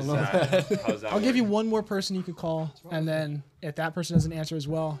what still is don't know that? How's that? I'll give you work? one more person you could call, and then if that person doesn't answer as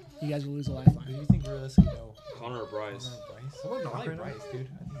well, you guys will lose a lifeline. Who do you think realistically though? Connor or Bryce. Bryce? I like Bryce, dude.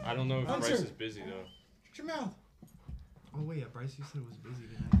 I don't know if Answer. Bryce is busy though. Shut your mouth. Oh wait, yeah, Bryce, you said it was busy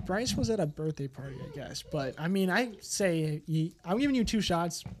tonight. Bryce was at a birthday party, I guess. But I mean, I say I'm giving you 2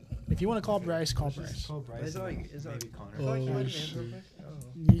 shots. If you want to call Bryce, call Bryce. Call Bryce. Is it like- and is it maybe like- Connor. Oh shit.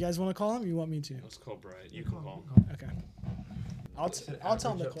 You guys want to call him? Or you want me to? Let's call Bryce. You can call. Okay. I'll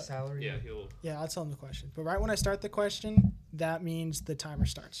tell him the question. salary. Yeah, he'll. Yeah, I'll tell him the question. But right when I start the question, that means the timer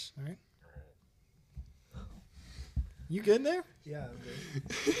starts. All right. You good there? Yeah, I'm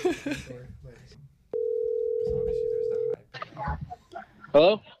good. Sure, but- Obviously, there's the hype.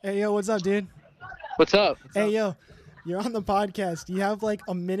 Hello? Hey yo, what's up, dude? What's up? Hey yo, you're on the podcast. Do you have like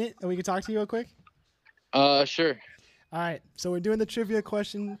a minute that we can talk to you real quick? Sure. All right. So we're doing the trivia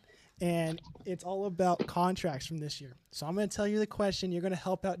question, and it's all about contracts from this year. So I'm going to tell you the question. You're going to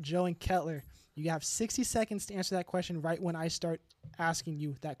help out Joe and Kettler. You have 60 seconds to answer that question right when I start asking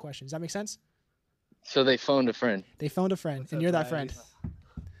you that question. Does that make sense? So they phoned a friend. They phoned a friend, What's and up, you're that Bryce? friend.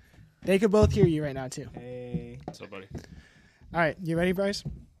 They could both hear you right now, too. Hey. What's up, buddy? All right. You ready, Bryce?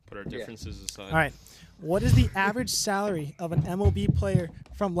 Put our differences aside. All right. What is the average salary of an MLB player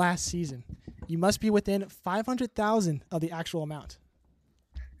from last season? You must be within 500,000 of the actual amount.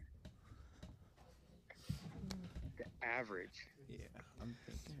 The average. Yeah, I'm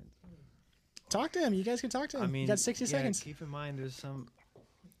thinking. Talk to him. You guys can talk to him. I mean, you got 60 yeah, seconds. Keep in mind, there's some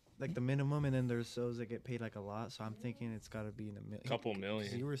like the minimum, and then there's those that get paid like a lot. So I'm thinking it's got to be in a million. Couple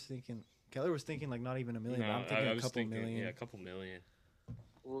million. You were thinking, Keller was thinking like not even a million. No, but I'm thinking I a was couple thinking, million. yeah, a couple million.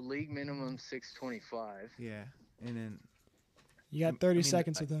 Well, league minimum 625. Yeah, and then You got 30 I mean,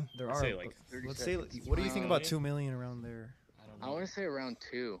 seconds with him. there I'd are. say, like, 30 let's say, seconds. what do you think about Yeah. 2 million around there? I don't I know. want to say around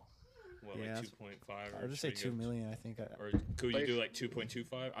 2. What, Yeah, like that's- 2.5? I'll just say 2 million. I think. Or could you do like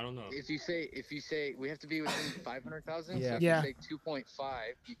 2.25? I don't know. If you say we have to be within 500,000, Yeah. so if Yeah. you say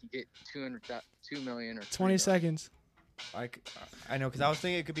 2.5, you can get 2 million or 20 seconds. I know, because I was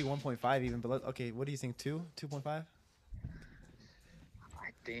thinking it could be 1.5 even. But okay, what do you think? 2.5? I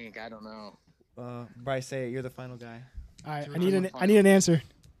think I don't know. Bryce, say it. You're the final guy. All right, Two I need an point I need an answer.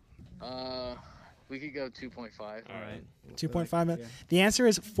 We could go 2.5. All right. 2.5 million. Yeah. The answer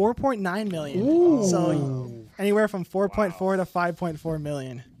is 4.9 million. So anywhere from 4.4 to 5.4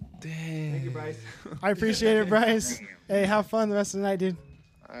 million. Dang. Thank you, Bryce. I appreciate it, Bryce. Hey, have fun the rest of the night, dude.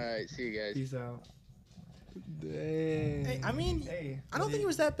 All right, see you guys. Peace out. Dang. Hey, I mean, Hey, I don't think it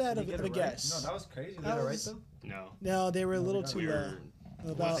was that bad did of you a get it right? guess. No, that was crazy. You That got it right was- though. No. No, they were a little too We low.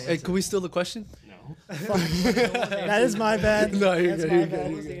 were. About, Hey, can we steal the question? No. that is my bad. No, you're That's good. my You're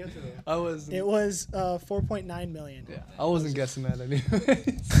bad. good. You're good. I wasn't. It was 4.9 million. Yeah, I wasn't guessing that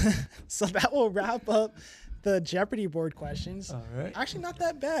anyways. So that will wrap up the Jeopardy board questions. All right. Actually, not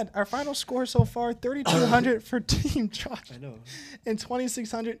that bad. Our final score so far: 3,200 for Team Josh I know. and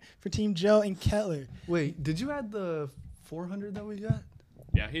 2,600 for Team Joe and Kettler. Wait, did you add the 400 that we got?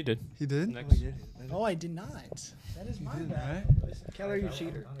 Yeah, he did. He did. Next. Oh, I did not. That is my bad. Right? Keller, you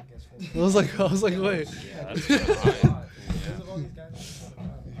cheater. I was like, wait. Yeah, that's kinda high.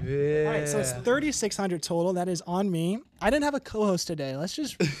 Yeah. All right, so it's 3,600 total. That is on me. I didn't have a co-host today. Let's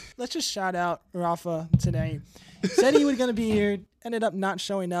just shout out Rafa today. Said he was gonna be here, ended up not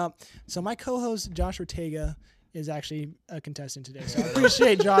showing up. So my co-host Josh Ortega is actually a contestant today. So I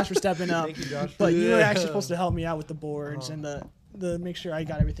appreciate Josh for stepping up. Thank you, Josh. But you were Yeah. actually supposed to help me out with the boards and the make sure I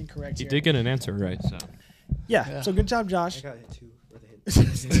got everything correct. He here. did get an answer right, so Yeah. So good job, Josh. I got hit 2 for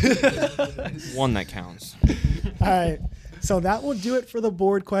the hit. one that counts. All right. So that will do it for the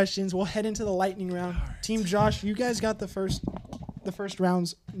board questions. We'll head into the lightning round. Team Josh, you guys got the first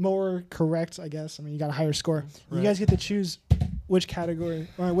rounds more correct, I guess. I mean, you got a higher score. You guys get to choose which category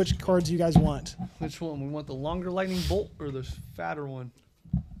or which cards you guys want. Which one? We want the longer lightning bolt or the fatter one?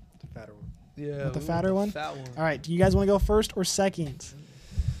 The fatter one. Yeah. Want the we fatter one? want the fat one. All right. Do you guys want to go first or second?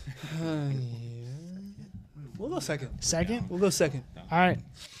 We'll go second. Second? We'll go second. All right.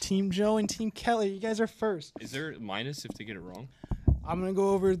 Team Joe and Team Kelly, you guys are first. Is there a minus if they get it wrong? I'm going to go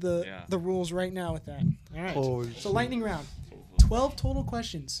over the rules right now with that. All right. So lightning round. 12 total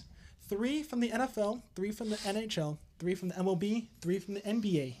questions. 3 from the NFL, 3 from the NHL, 3 from the MLB, 3 from the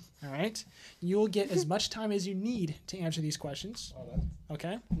NBA. All right. You will get as much time as you need to answer these questions.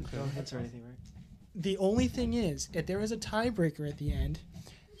 Okay. No hits or anything, right? The only thing is, if there is a tiebreaker at the end,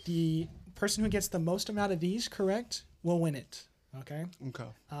 the person who gets the most amount of these correct will win it. Okay. Okay.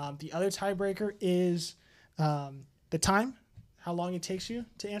 The other tiebreaker is the time, how long it takes you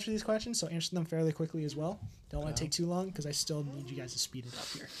to answer these questions. So answer them fairly quickly as well. Don't want to take too long because I still need you guys to speed it up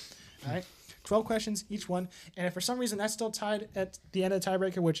here. All right. 12 questions each one. And if for some reason that's still tied at the end of the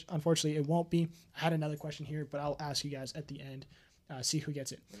tiebreaker, which unfortunately it won't be, I had another question here, but I'll ask you guys at the end, see who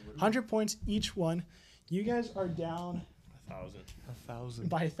gets it. 100 points each one. You guys are down 1,000.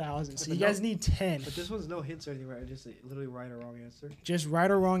 by 1,000. So But you guys no- need 10. But this one's no hints or anything, right? Just literally right or wrong answer. Just right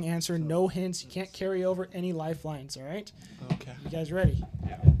or wrong answer, no hints. You can't carry over any lifelines, all right? Okay. You guys ready?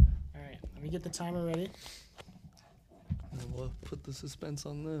 Yeah. All right, let me get the timer ready. And we'll put the suspense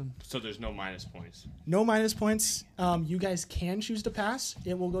on them. So there's no minus points. No minus points. You guys can choose to pass.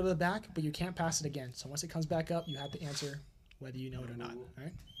 It will go to the back, but you can't pass it again. So once it comes back up, you have to answer whether you know it or not, all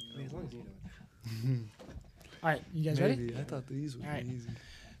right? I mean, as long as you know it. All right, you guys ready? Maybe. I thought these would All right. be easy.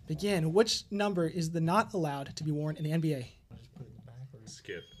 Begin. Which number is the not allowed to be worn in the NBA? Just put it back or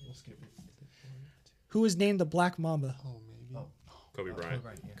Skip. we'll skip it. Who is named the Black Mamba? Oh, maybe. Kobe Bryant.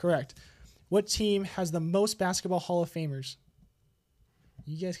 Right, yeah. Correct. What team has the most basketball Hall of Famers?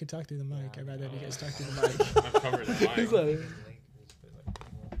 You guys can talk through the mic. I'd rather have you guys talk through the mic. I'm covering the mic. He's like, Lakers,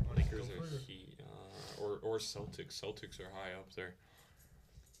 but like, Lakers or Heat, or Celtics. Celtics are high up there.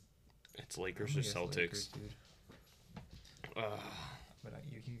 It's Lakers or I guess Celtics. Lakers, dude. But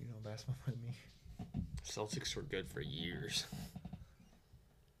you know basketball more than me. Celtics were good for years.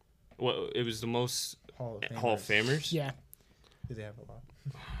 Well, it was the most Hall of Famers. Hall of Famers. Yeah. Do they have a lot?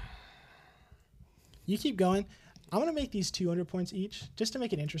 You keep going. I'm going to make these 200 points each just to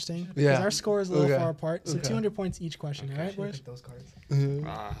make it interesting. Because Yeah. our score is a little Okay. far apart. So Okay. 200 points each question. All right, Should I boys? pick those cards?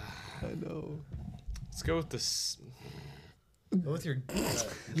 Ah, I know. let's go with this. Go with your.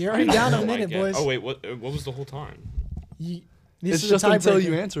 You're already down a Oh, I minute, get- boys. Oh wait, what was the whole time? This It's is just a until tiebreaker.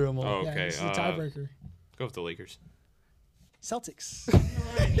 you answer them all. Oh, Yeah, okay. this is a tiebreaker. Go with the Lakers. Celtics.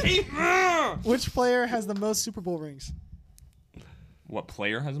 Which player has the most Super Bowl rings? What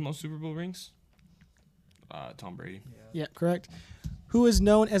player has the most Super Bowl rings? Tom Brady. Yeah, correct. Who is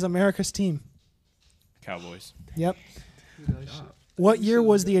known as America's team? Cowboys. Yep. What year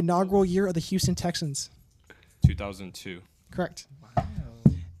was the inaugural year of the Houston Texans? 2002. Correct.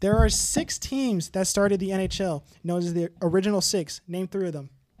 There are 6 teams that started the NHL, known as the original 6. Name 3 of them.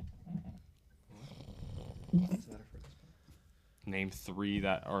 Name 3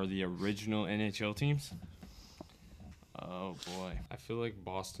 that are the original NHL teams. Oh boy, I feel like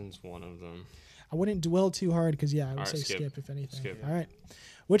Boston's one of them. I wouldn't dwell too hard because, yeah, I would All right, say skip. skip if anything. Skip. All right.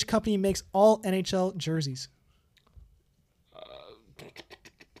 Which company makes all NHL jerseys? It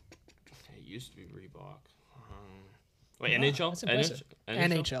used to be Reebok. Wait, NHL? That's impressive.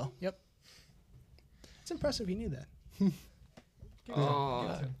 NHL. Yep. It's impressive you knew that.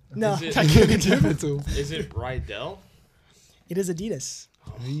 Oh, No, Is it- I couldn't. Give it to him. is it Rydell? It is Adidas.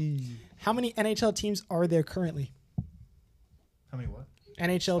 How many NHL teams are there currently? How many what?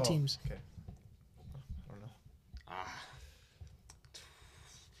 NHL Oh, teams. Okay. I don't know.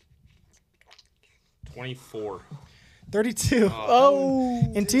 24. 32.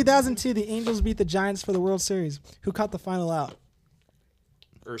 Oh. In 2002, the Angels beat the Giants for the World Series. Who caught the final out?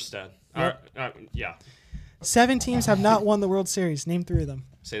 Erstad. Yep. Yeah. 7 teams have not won the World Series. Name 3 of them.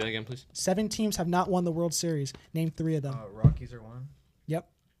 Say that again, please. 7 teams have not won the World Series. Name 3 of them. Rockies are one. Yep.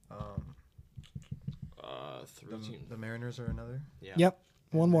 Three teams. The Mariners are another. Yeah. Yep.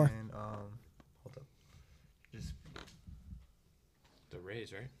 One more. And hold up. Just The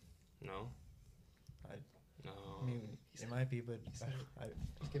Rays, right? No. No. I mean, it might be, but I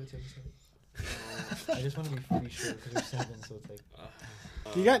Just give it to him. I just want to be pretty sure because there's 7, so it's like.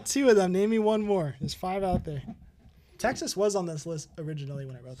 You got 2 of them. Name me one more. There's 5 out there. Texas was on this list originally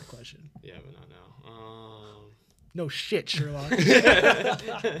when I wrote the question. Yeah, but not now. No shit, Sherlock.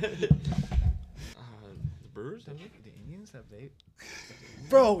 The Brewers, I think. The Indians? What's that, vape?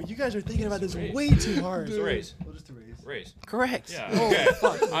 Bro, you guys are thinking about this Raise. way too hard. It's a raise. We'll just erase. Raise. Correct. Yeah. Oh,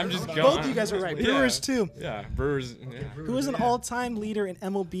 Okay. I'm just going. both of you guys are right. Yeah. Brewers too. Yeah. Brewers. Yeah. Who is an all-time leader in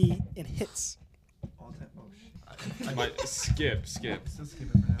MLB in hits? All time. Oh shit. Skip. Still skip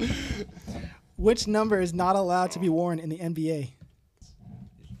it for now. Which number is not allowed to be worn in the NBA?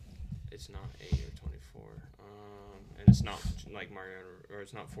 It's not 8 or 24. And it's not like Mariano, or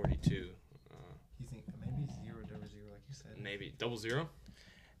it's not 42. You think maybe 0 double 0 like you said? Maybe 00.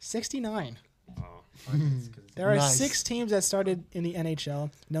 69. Oh. There are Nice. 6 teams that started in the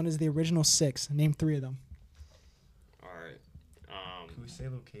NHL, known as the original 6. Name 3 of them. All right. Can we say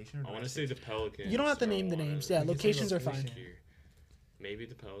location? Or I want to say the Pelicans. You don't have to or name the one of names. them. Yeah, We can say locations are fine. location. Here. Maybe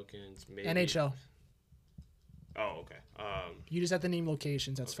the Pelicans. Maybe NHL. Oh, okay. You just have to name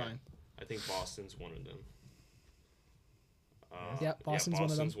locations. That's Okay. fine. I think Boston's one of them. Yep, Boston's one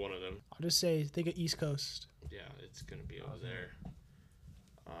of them. One of them. I'll just say, think of East Coast. Yeah, it's gonna be over there.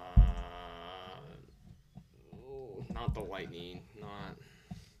 Not the Lightning. Not.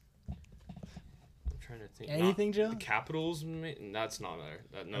 I'm trying to think. Anything, not, Joe? The Capitals. That's not there.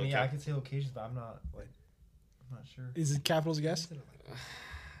 That, no. I mean, yeah, I can say locations, but I'm not sure. Is it Capitals a guess?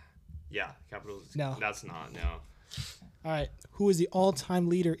 Yeah, Capitals. No. That's not. No. All right. Who is the all-time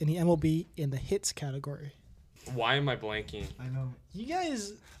leader in the MLB in the hits category? Why am I blanking? I know. You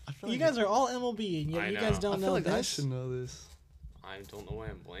guys, feel you like guys are all MLB, and yet I you know. guys I don't feel know like I this. should know this, I don't know why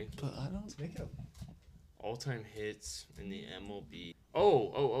I'm blanking. but I don't. Let's make it up. All-time hits in the MLB.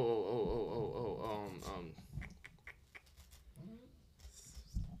 Oh.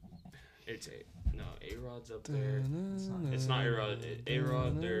 It's A-Rod's up there. It's not A-Rod.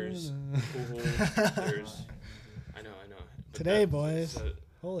 A-Rod. There's Pujols. There's. I know. But Today, that- boys. so-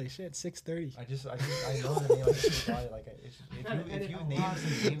 Holy shit, 6:30. I know the name. I just forgot it. Like, if you name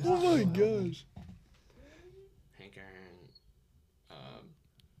some names. Oh my gosh. Hank Aaron,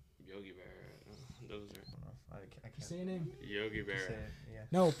 Yogi Berra. Those are I can't Say a name. Yogi say Berra. it. Yeah.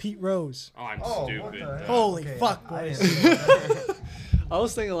 No, Pete Rose. Oh, I'm Oh, what stupid. the heck? Holy Okay, fuck, I boys. didn't know that. I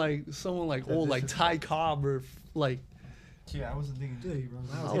was thinking like someone like That old, like this is- Ty Cobb or like. Yeah, I wasn't thinking Pete Rose.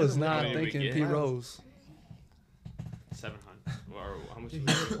 I was not What did we thinking get? Pete Rose. 700. Or how much? Did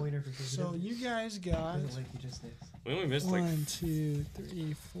Was you it? get a pointer for So you guys got Doesn't like you just did. We only missed like. 1, 2,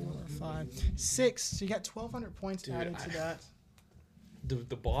 3, 4, 5, 6. So you got 1,200 points Dude, added to that.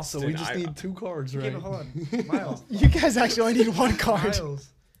 The Boston. So we just need 2 cards, Okay, right? but hold on. Miles. You guys actually only need 1 card. Miles.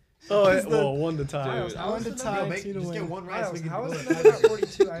 Oh, What's the- well, 1 to tie. Dude, How One is to the tie, number? 2 to Just get win. one right. Miles, so how we is it the number not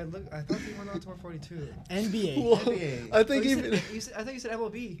 42? I thought he went on to 42. NBA. Well, NBA. I think Oh, you even. said, I thought you said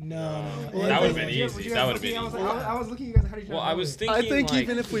MLB. No. That would've been Did you- easy. would you That guys would've look been at me? easy. I was looking at you guys. How did you? Well, I was thinking. I think like,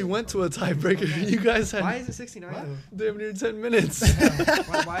 even if we went to a tiebreaker, you guys Why had is it 69 damn near 10 minutes. though?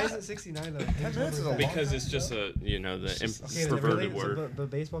 why is it 69 though? 10 minutes is a long because it's just a the Okay, perverted word But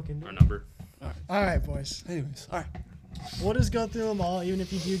baseball can do. or number. All right, boys. Anyways, all right. We'll just go through them all, even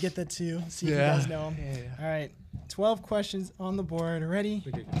if you do get the 2. See if you guys know them. Yeah. All right. 12 questions on the board. Ready,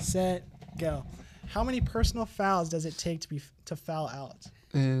 set, go. How many personal fouls does it take to foul out?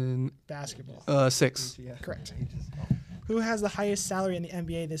 And Basketball. 6. Yeah. Correct. Who has the highest salary in the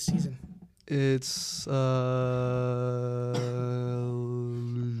NBA this season? It's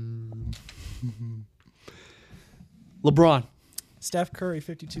LeBron. Steph Curry,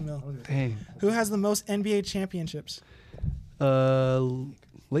 52 mil. Dang. Who has the most NBA championships?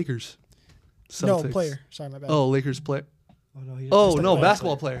 Lakers. No, Celtics. player. Sorry, my bad. Oh, Lakers player. Oh no. He Oh Just a no, player.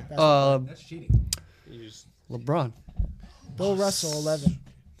 basketball player. Basketball That's cheating. You just LeBron. Bill Russell, 11.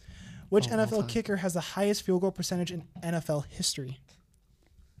 Which Oh, all NFL time. kicker has the highest field goal percentage in NFL history?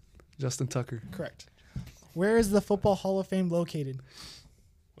 Justin Tucker. Correct. Where is the Football Hall of Fame located?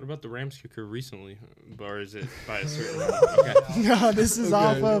 What about the Rams kicker recently? Or is it by a certain? Okay. No, this is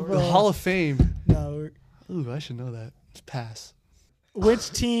off of. The Hall of Fame. No. Ooh, I should know that. Just pass.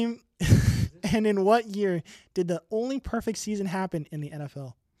 Which team and in what year did the only perfect season happen in the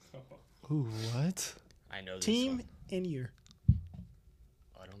NFL? Ooh, what? I know this Team one. and year.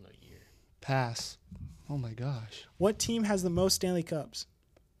 I don't know year. Pass. Oh my gosh. What team has the most Stanley Cups?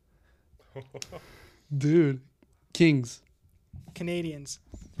 Dude. Kings. Canadians.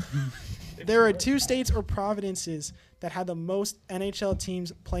 There are 2 states or provinces that have the most NHL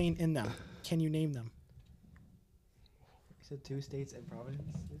teams playing in them. Can you name them? You said 2 states and provinces?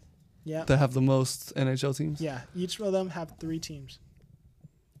 Yeah. That have the most NHL teams. Yeah. Each of them have 3 teams.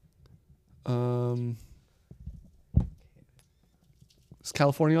 Is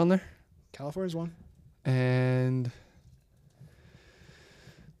California on there? California's one. And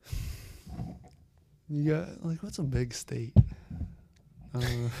you got like what's a big state?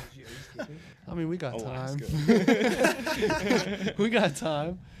 I mean, we got time. Alaska. We got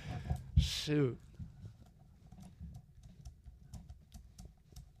time. Shoot.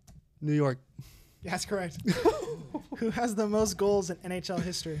 New York. That's correct. Who has the most goals in NHL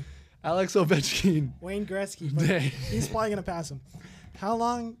history? Alex Ovechkin. Wayne Gretzky. But Dang. he's probably gonna pass him. How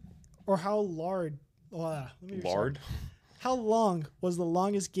long, or how large? Let me reset. Lard. How long was the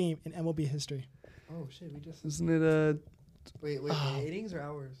longest game in MLB history? Oh shit, we just Isn't it wait, innings or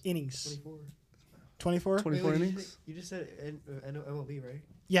hours? Innings. 24. 24. 24 Wait, innings? You just said MLB, right?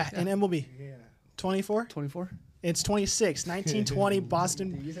 Yeah, in MLB. Yeah. 24. 24? It's 26. 1920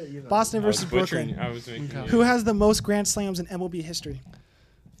 Boston. Dude, you said, Boston I was versus butchering. Brooklyn. I was making Okay. it. Who has the most Grand Slams in MLB history?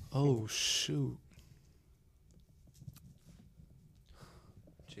 Oh, shoot.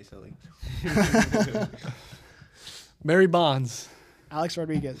 Chase Elliott. Barry Bonds. Alex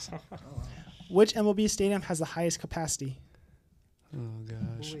Rodriguez. Which MLB stadium has the highest capacity? Oh,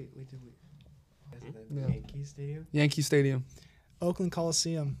 gosh. Wait. That's the Yeah. Yankee Stadium. Yankee Stadium. Oakland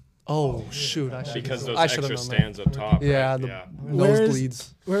Coliseum. Oh, shoot. I should Because those I should've extra known that. stands up top. Yeah, right? the yeah. Where is-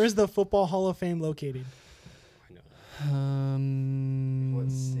 nosebleeds. Where is the Football Hall of Fame located? I know.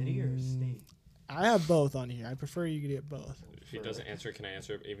 What, city or state? I have both on here. I prefer you get both. If he doesn't answer, can I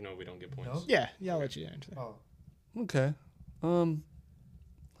answer it even though we don't get points? No? Yeah, I'll let you answer. Oh. Okay. I don't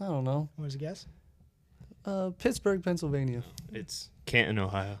know. What was a guess? Pittsburgh, Pennsylvania. It's Canton,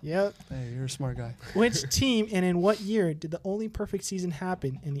 Ohio. Yep. Hey, you're a smart guy. Which team and in what year did the only perfect season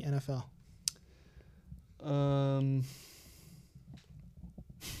happen in the NFL?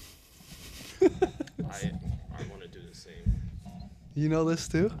 I want to do the same. You know this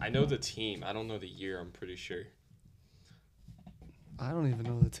too? I know the team. I don't know the year. I'm pretty sure. I don't even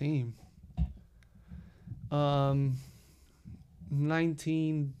know the team.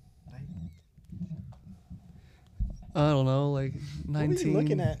 19. I don't know, like 19. What are you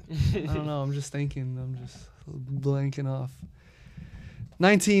looking at? I don't know. I'm just thinking. I'm just blanking off.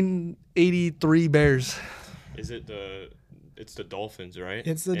 1983 Bears. Is it the? It's the Dolphins, right?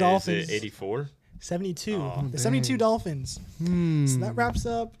 It's the And Dolphins. Is it 84? 72. Oh, The 72 dang. Dolphins. Hmm. So that wraps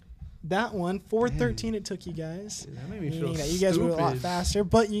up that one. 413 it took you guys. That made me feel Meaning that you guys were a lot stupid. faster,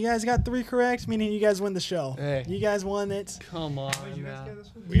 but you guys got 3 correct, meaning you guys win the show. Hey. You guys won it. Come on. Wait, you guys now. get this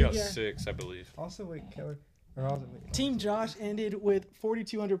one? We got Yeah. 6, I believe. Also, wait, Keller. Or also, wait. Team Josh ended with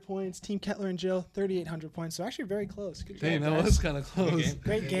 4,200 points. Team Kettler and Joe, 3,800 points. So actually very close. Good Dang, job, that guys. was kind of close. game.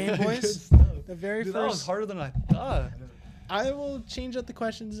 Great game, boys. The very Dude, that was first. harder than I thought. I will change up the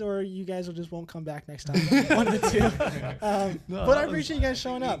questions, or you guys will just won't come back next time. One of the two. No, But I that was- appreciate you guys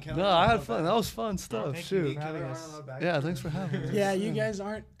showing up. No, I had fun. That was fun stuff. Thank you. Shoot. For having us. Yeah, thanks for having us. Yeah, you guys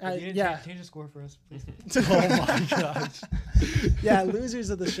aren't. Yeah, Change the score for us, please. Oh my gosh. yeah. Losers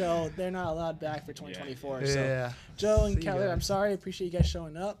of the show, they're not allowed back for 2024. So Yeah. Joe and See you Keller, I'm guys. sorry. I appreciate you guys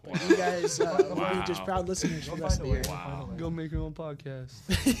showing up. But you guys will be just proud listeners for the rest of the year. Go make your own podcast.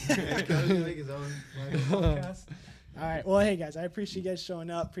 Make his own podcast. All right. Well, hey guys, I appreciate you guys showing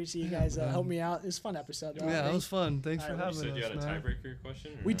up. Appreciate you guys helping me out. It was a fun episode. Though, I Yeah, that think. was fun. Thanks for Alright, You having said you us, had a man. tiebreaker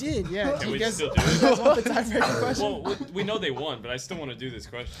question? or We no? did. Yeah. Can you we guys, still do you it? guys want the tiebreaker question? Well, we know they won, but I still want to do this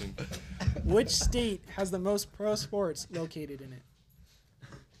question. Which state has the most pro sports located in it?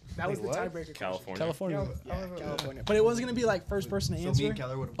 That was the Wait, what? tiebreaker. California. California. Yeah, California. But it wasn't gonna be like first person to So me answer. and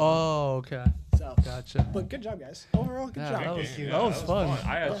Keller would have. Oh, okay. So, Gotcha. but good job, guys. Overall, good Yeah, job. that was Game. cute. Yeah, That was fun.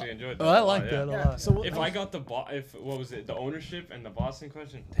 I actually enjoyed that. Oh, I a lot, like yeah. that a Yeah. lot. So we'll, If I got the what was it, the ownership and the Boston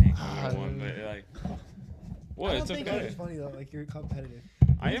question, dang, I would have won. But like, well, I it's don't think okay. It's funny though, like you're competitive.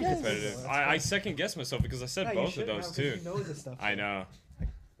 I am Yes. competitive. I second guessed myself because I said Yeah, you both of shouldn't those have, too. 'cause you know this stuff. I know.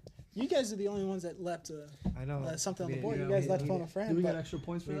 you guys are the only ones that left I know. something on the We- board. yeah, You guys we- left we- phone a friend. Do we but- get extra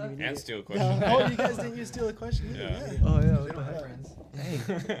points for that? And steal a question. No. Oh, you guys didn't use steal a question either. Yeah. Yeah. Oh, yeah. They What the don't have heck? friends.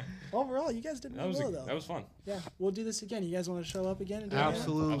 Overall, you guys did That really was well, though. that was fun. Yeah, we'll do this again. You guys want to show up again? And do it again?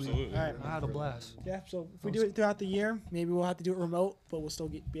 Absolutely. Absolutely. All right. I had a blast. Yeah, so if we do it throughout the year, maybe we'll have to do it remote, but we'll still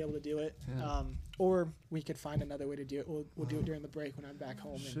be able to do it. Yeah. Or we could find another way to do it. We'll do it during the break when I'm back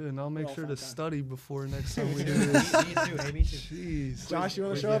home. And Shit, and I'll make all sure fun to time. study before next time we do this. Me too. Hey, me too. Jeez. Josh, you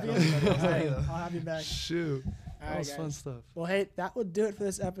want to show up yeah. again? Yeah. All right, I'll have you back. Shoot. All That right, was fun guys. stuff. Well, hey, that will do it for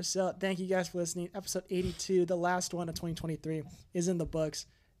this episode. Thank you guys for listening. Episode 82, the last one of 2023, is in the books.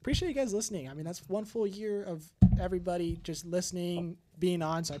 Appreciate you guys listening. I mean, that's one full year of everybody just listening, being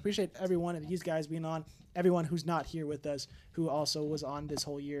on. So I appreciate every one of these guys being on, everyone who's not here with us, who also was on this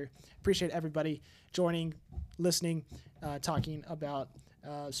whole year. Appreciate everybody joining, listening, talking about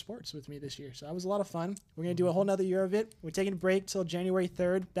sports with me this year. So that was a lot of fun. We're going to do a whole nother year of it. We're taking a break till January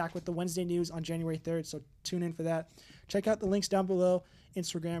 3rd, back with the Wednesday news on January 3rd. So tune in for that. Check out the links down below,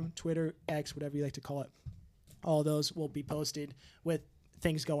 Instagram, Twitter, X, whatever you like to call it. All those will be posted with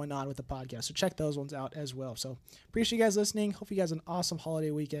things going on with the podcast. So check those ones out as well. So appreciate you guys listening. Hope you guys have an awesome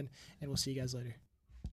holiday weekend, and we'll see you guys later.